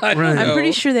COVID. I'm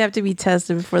pretty sure they have to be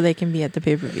tested before they can be at the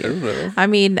pay-per-view. I don't know. I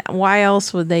mean, why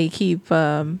else would they keep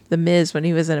The Miz when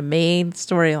he was in a main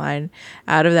storyline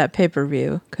out of that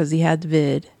pay-per-view? Because he had the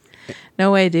vid.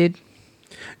 No way, dude.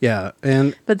 Yeah,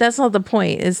 but that's not the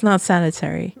point. It's not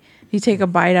sanitary. You take a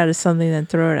bite out of something, then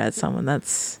throw it at someone.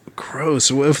 That's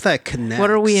gross. What if that connects?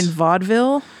 What are we in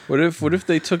vaudeville? What if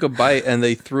they took a bite and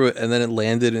they threw it and then it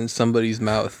landed in somebody's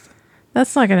mouth?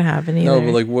 That's not gonna happen either. No,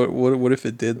 but like, what if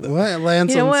it did though? What it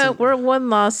lands? You know on what? We're one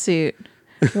lawsuit,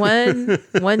 one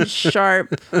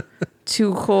sharp,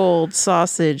 too cold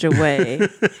sausage away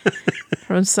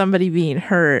from somebody being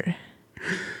hurt.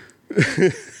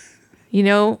 You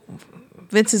know,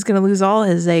 Vince is going to lose all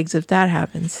his eggs if that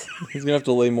happens. He's going to have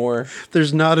to lay more.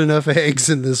 There's not enough eggs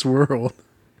in this world.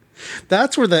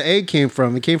 That's where the egg came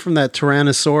from. It came from that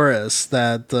Tyrannosaurus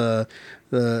that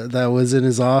was in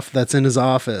his that's in his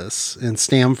office in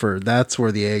Stamford. That's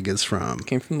where the egg is from. It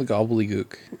came from the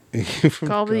gobbledygook.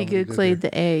 Gobbledygook laid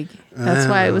the egg. That's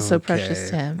why it was so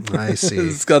precious to him. I see.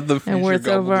 It's got the and worth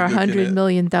over $100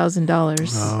 million.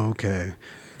 Oh, okay.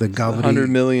 The $100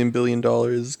 million billion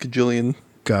gajillion.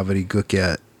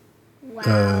 Gobbledygooket.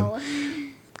 Wow.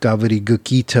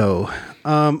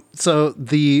 Gobbledygookito. So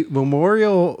the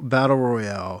Memorial Battle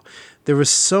Royale, there was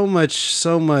so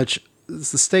much, the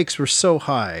stakes were so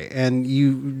high, and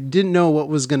you didn't know what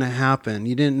was going to happen.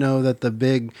 You didn't know that the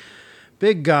big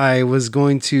guy was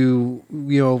going to,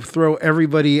 throw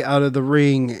everybody out of the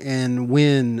ring and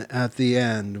win at the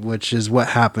end, which is what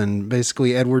happened.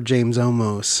 Basically, Edward James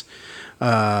Olmos,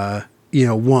 won.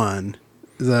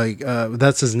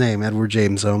 That's his name, Edward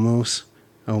James Olmos.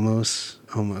 Almost.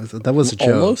 That was a joke.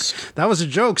 Almost? That was a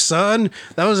joke, son.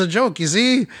 That was a joke. You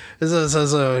see?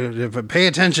 Pay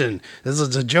attention. This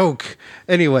is a joke.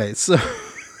 Anyway, so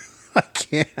I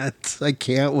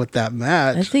can't with that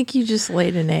match. I think you just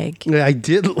laid an egg. I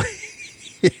did. Yeah,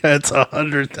 it's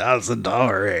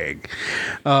 $100,000 egg.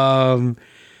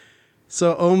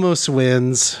 So almost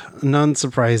wins, none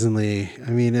surprisingly.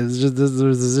 I mean, it's just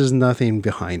there's nothing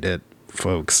behind it,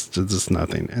 folks. Just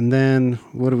nothing. And then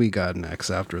what do we got next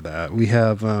after that? We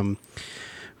have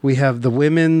the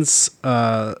women's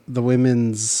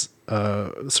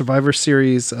Survivor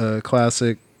Series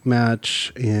classic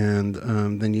match, and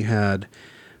then you had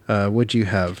what'd you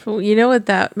have? You know what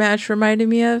that match reminded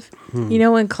me of? You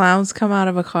know when clowns come out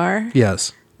of a car?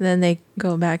 Yes. Then they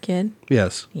go back in?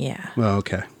 Yes. Yeah. Well,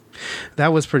 okay.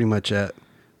 That was pretty much it.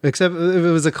 Except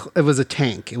it was a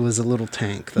tank. It was a little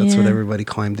tank. That's what everybody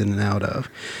climbed in and out of.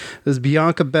 It was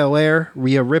Bianca Belair,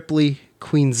 Rhea Ripley,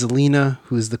 Queen Zelina,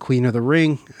 who is the Queen of the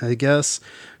Ring, I guess,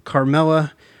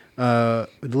 Carmella,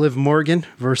 Liv Morgan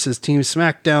versus Team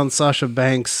SmackDown, Sasha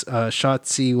Banks,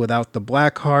 Shotzi without the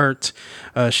Blackheart,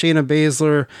 Shayna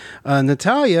Baszler,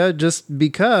 Natalya just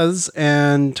because,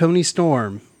 and Toni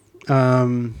Storm,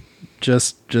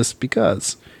 just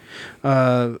because.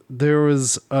 There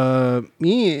was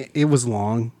it was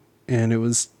long and it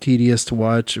was tedious to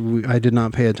watch. I did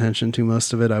not pay attention to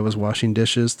most of it. I was washing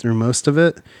dishes through most of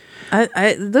it.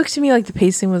 It looked to me like the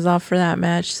pacing was off for that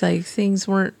match. It's like things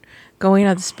weren't going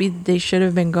at the speed that they should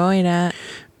have been going at.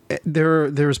 There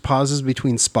was pauses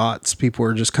between spots. People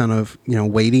were just kind of,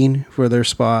 waiting for their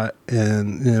spot,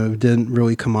 and it didn't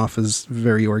really come off as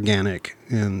very organic.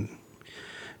 And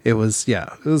it was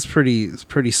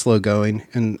pretty slow going.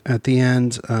 And at the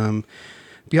end,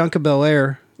 Bianca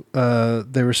Belair,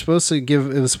 it was supposed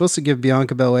to give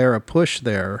Bianca Belair a push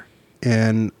there,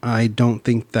 and I don't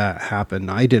think that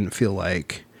happened. I didn't feel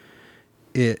like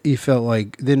it.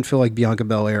 Didn't feel like Bianca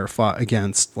Belair fought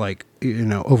against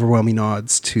overwhelming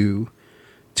odds to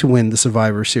win the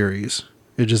Survivor Series.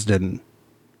 It just didn't.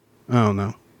 I don't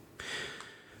know.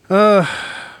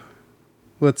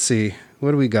 Let's see.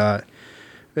 What do we got?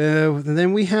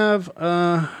 Then we have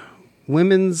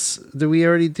women's. Did we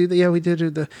already do that? Yeah, we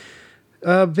did the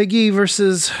Big E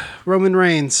versus Roman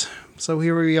Reigns. So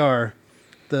here we are.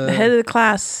 The head of the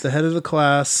class. The head of the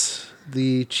class.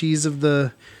 The cheese of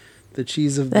the head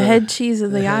cheese of the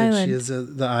island. Cheese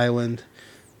of the island.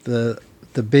 The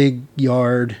big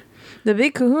yard. The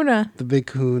big kahuna. The big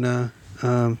kahuna.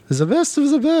 Is the best of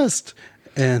the best.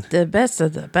 And the best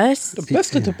of the best. The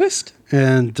best of the best.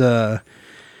 And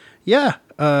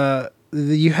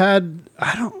you had,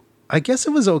 I guess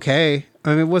it was okay.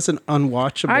 I mean, it wasn't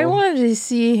unwatchable. I wanted to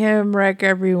see him wreck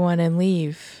everyone and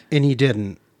leave. And he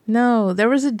didn't. No, there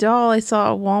was a doll I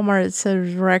saw at Walmart that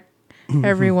said wreck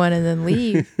everyone and then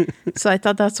leave. So I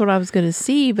thought that's what I was going to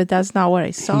see, but that's not what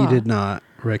I saw. He did not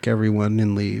wreck everyone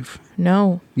and leave.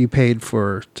 No. You paid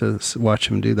to watch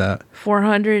him do that.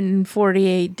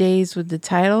 448 days with the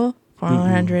title,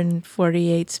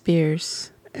 448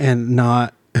 spears. And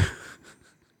not,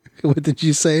 what did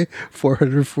you say?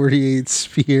 448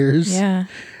 spears? Yeah.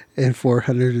 And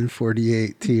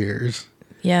 448 tears.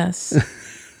 Yes.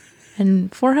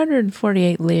 And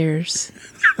 448 leers.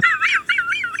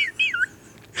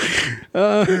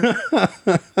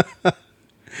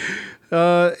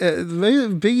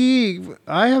 Biggie,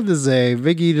 I have to say,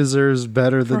 Biggie deserves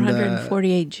better than that.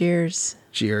 448 jeers.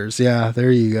 Cheers. Yeah,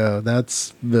 there you go.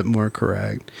 That's a bit more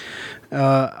correct.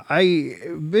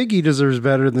 Biggie deserves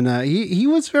better than that. He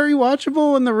was very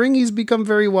watchable in the ring. He's become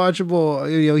very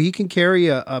watchable. You know, he can carry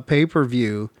a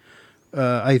pay-per-view.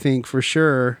 I think for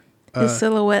sure. His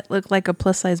silhouette looked like a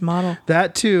plus-size model.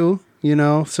 That too, you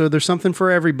know. So there's something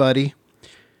for everybody.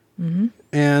 Mm-hmm.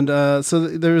 And so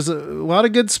there's a lot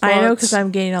of good spots. I know because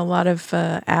I'm getting a lot of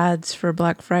ads for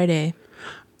Black Friday.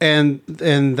 And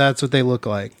that's what they look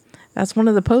like. That's one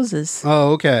of the poses.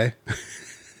 Oh, okay.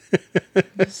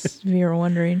 Just if you were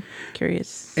wondering,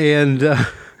 curious. And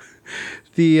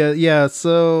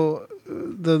so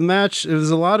the match, it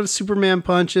was a lot of Superman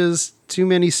punches, too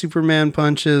many Superman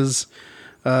punches.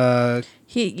 The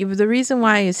reason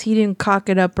why is he didn't cock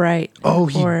it up right. Oh,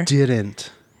 he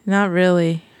didn't. Not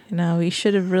really. No, he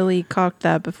should have really cocked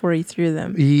that before he threw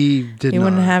them. He did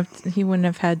not. He wouldn't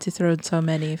have had to throw so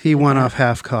many. He went off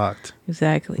half cocked.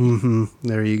 Exactly. Mm-hmm.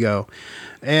 There you go.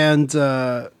 And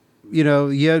you know,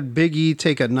 you had Big E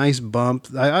take a nice bump.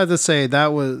 I have to say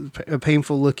that was a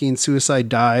painful looking suicide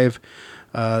dive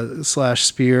 /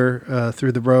 spear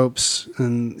through the ropes,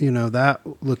 and you know that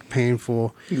looked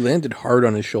painful. He landed hard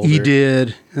on his shoulder. He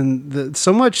did, and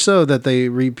so much so that they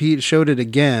showed it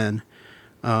again.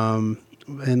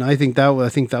 And I think that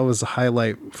was a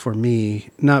highlight for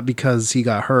me, not because he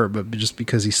got hurt, but just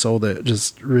because he sold it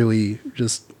just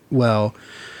well.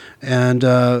 And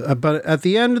but at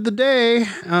the end of the day,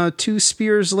 2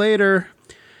 spears later,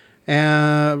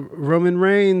 Roman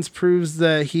Reigns proves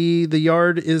that the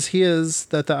yard is his,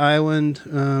 that the island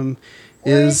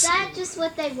Or is that just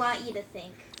what they want you to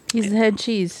think? He's the head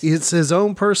cheese. It's his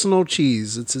own personal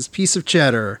cheese. It's his piece of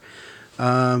cheddar,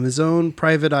 his own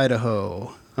private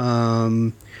Idaho,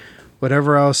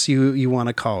 whatever else you want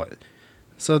to call it.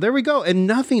 So there we go. And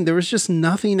there was just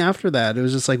nothing after that. It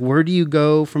was just like, where do you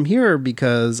go from here?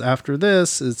 Because after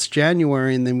this, it's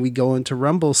January and then we go into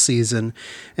Rumble season.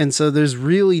 And so there's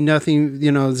really nothing,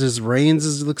 you know, just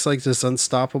Reigns looks like this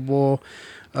unstoppable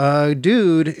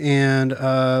dude. And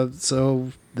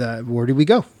so where do we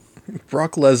go?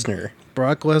 Brock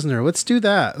Lesnar. Let's do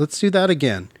that. Let's do that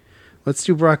again. Let's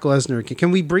do Brock Lesnar.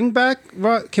 Can we bring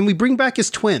back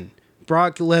his twin,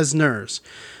 Brock Lesnar's,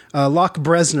 Locke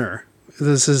Bresner?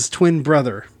 This is twin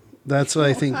brother. That's what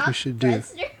I think we should do.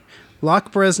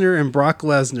 Locke Bresner and Brock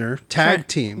Lesnar tag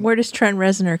team. Where does Trent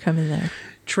Reznor come in there?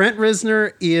 Trent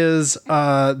Reznor is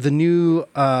the new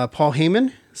Paul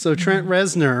Heyman. So Trent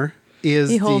Reznor is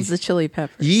he holds the chili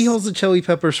peppers. He holds the chili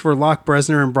peppers for Locke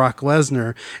Bresner and Brock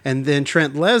Lesnar, and then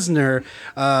Trent Lesnar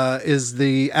is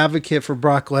the advocate for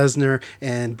Brock Lesnar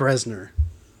and Bresner.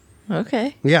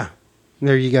 Okay. Yeah,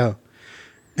 there you go.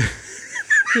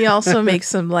 He also makes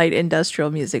some light industrial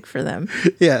music for them.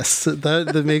 Yes,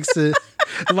 that makes it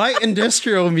light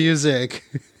industrial music.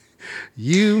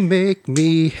 You make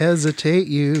me hesitate,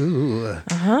 you.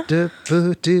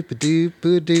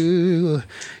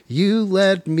 You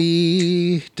let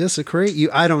me desecrate you.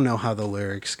 I don't know how the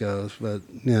lyrics goes, but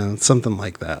you know, something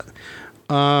like that.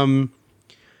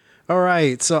 All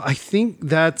right, so I think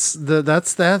that's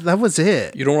that. That was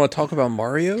it. You don't want to talk about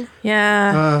Mario?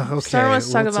 Yeah. Okay. Star wants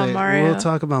to talk about Mario. We'll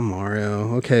talk about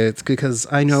Mario. Okay, it's because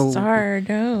I know. Star,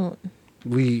 don't.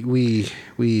 We.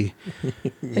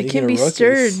 It can be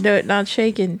stirred, no, not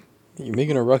shaken. You're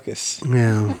making a ruckus.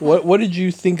 Yeah. What did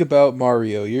you think about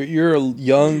Mario? You're a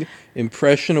young,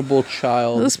 impressionable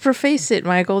child. Let's preface it,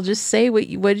 Michael. Just say what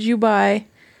did you buy,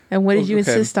 and what did you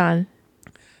insist on?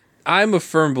 I'm a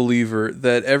firm believer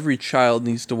that every child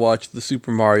needs to watch the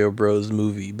Super Mario Bros.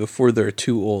 Movie before they're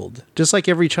too old. Just like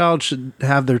every child should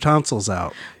have their tonsils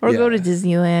out. Or go to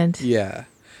Disneyland. Yeah.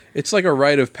 It's like a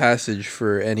rite of passage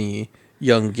for any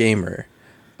young gamer.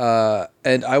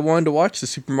 And I wanted to watch the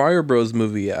Super Mario Bros.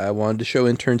 Movie. I wanted to show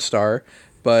Intern Star,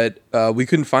 but we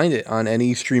couldn't find it on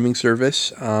any streaming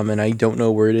service, and I don't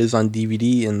know where it is on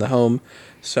DVD in the home.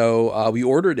 So we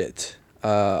ordered it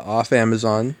off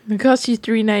Amazon. It cost you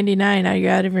 $3.99. Are you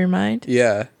out of your mind?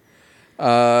 Yeah.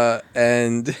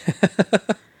 And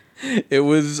It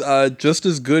was just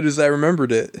as good as I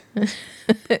remembered it.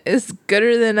 It's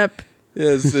gooder than a.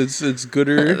 Yes, it's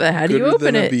gooder. But how do you gooder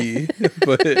open than it? A B.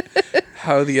 But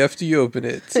how the F do you open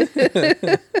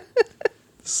it?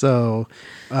 So,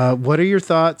 what are your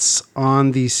thoughts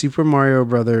on the Super Mario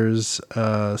Brothers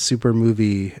super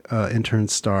movie intern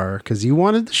star? Because you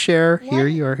wanted to share. Here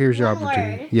you are. Here's your one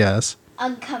opportunity. word. Yes.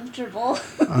 Uncomfortable.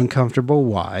 Uncomfortable.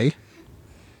 Why?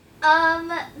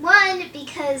 One,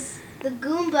 because the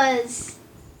Goombas,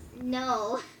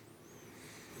 no.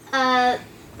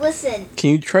 Listen,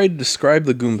 Can you try to describe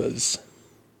the Goombas?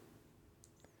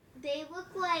 they look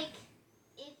like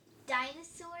if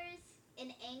dinosaurs, an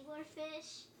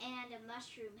anglerfish, and a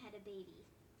mushroom had a baby.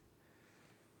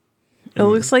 It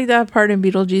looks like that part in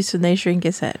Beetlejuice when they shrink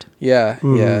his head. Yeah,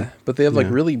 yeah. But they have like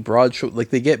Yeah. really broad like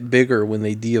they get bigger when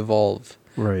they de-evolve.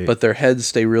 Right. But their heads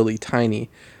stay really tiny.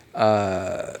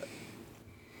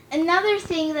 Another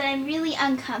thing that I'm really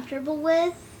uncomfortable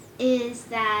with is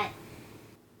that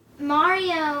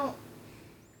Mario,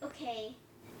 okay,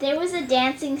 there was a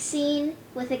dancing scene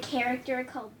with a character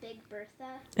called Big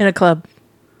Bertha In a club.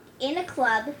 in a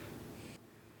club,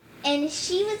 and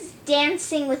she was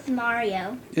dancing with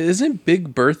Mario. Isn't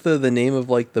Big Bertha the name of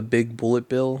like the big bullet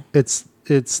bill? It's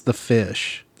the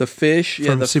fish The fish? from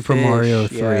Yeah, the Super fish, Mario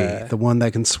 3, yeah. the one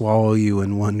that can swallow you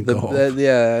in one gulp.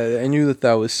 Yeah, I knew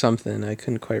that was something. I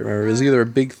couldn't quite remember. It was either a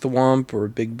big thwomp or a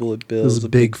big bullet bill. It was a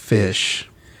big fish.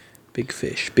 Big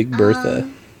fish. Big Bertha.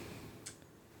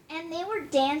 And they were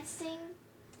dancing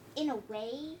in a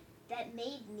way that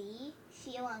made me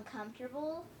feel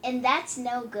uncomfortable, and that's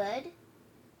no good.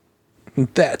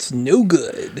 That's no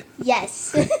good.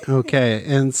 Yes. Okay,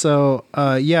 and so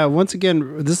yeah, once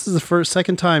again, this is the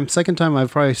second time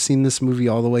I've probably seen this movie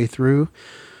all the way through,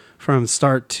 from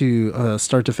start to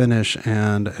finish,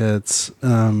 and it's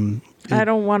I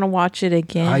don't want to watch it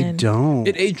again. I don't.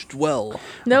 It aged well.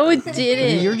 No, it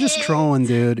didn't. You're just trolling,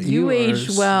 dude. You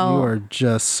aged well. You are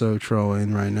just so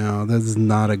trolling right now. This is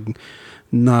not a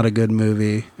good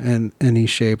movie in any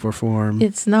shape or form.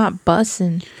 It's not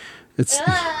bussin'. It's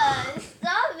Stop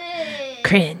it.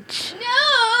 Cringe.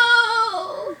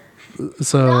 No.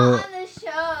 so Not on the show.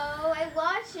 I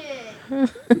watch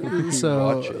it.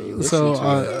 so watch it, you so listen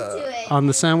to it. on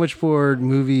the sandwich board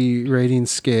movie rating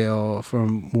scale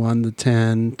from 1 to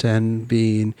 10, 10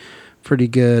 being pretty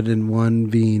good and 1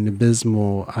 being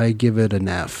abysmal, I give it an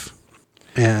F.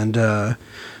 And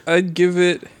I'd give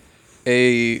it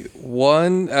a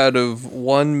 1 out of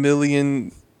 1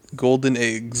 million golden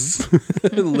eggs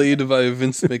laid by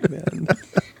Vince McMahon.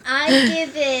 I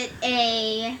give it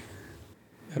a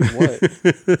And what?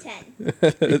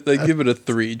 10. I'd give it a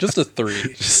 3. Just a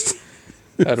 3.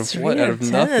 Out of what? Out of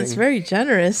 10, nothing. that's very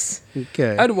generous.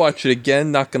 okay, I'd watch it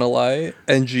again, not gonna lie.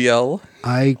 NGL.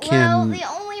 I Well, can. the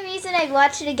only reason I'd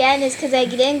watch it again is because I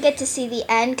didn't get to see the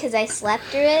end because I slept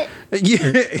through it.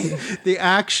 Yeah, the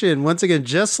action, once again,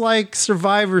 just like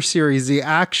Survivor Series, the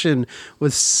action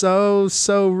was so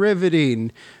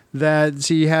riveting that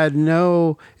she had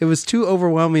it was too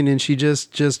overwhelming, and she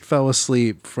just fell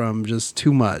asleep from just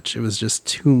too much. It was just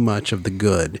too much of the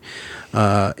good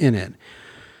in it.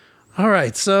 All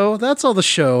right, so that's all the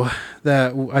show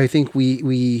that I think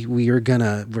we're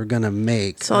gonna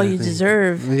make. It's all you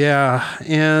deserve. Yeah,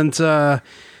 and so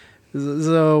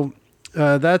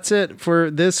that's it for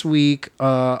this week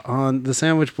on the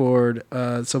sandwich board.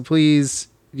 So please,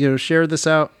 share this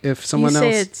out if someone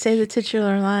else. Say the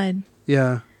titular line.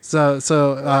 Yeah. So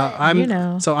I'm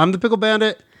I'm the Pickle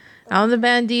Bandit. I'm the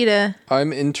Bandita.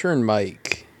 I'm Intern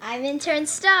Mike. I'm Intern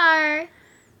Star.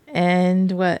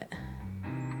 And what?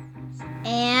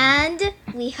 And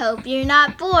we hope you're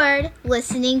not bored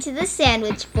listening to the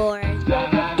sandwich board.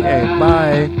 Okay,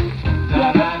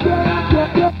 bye.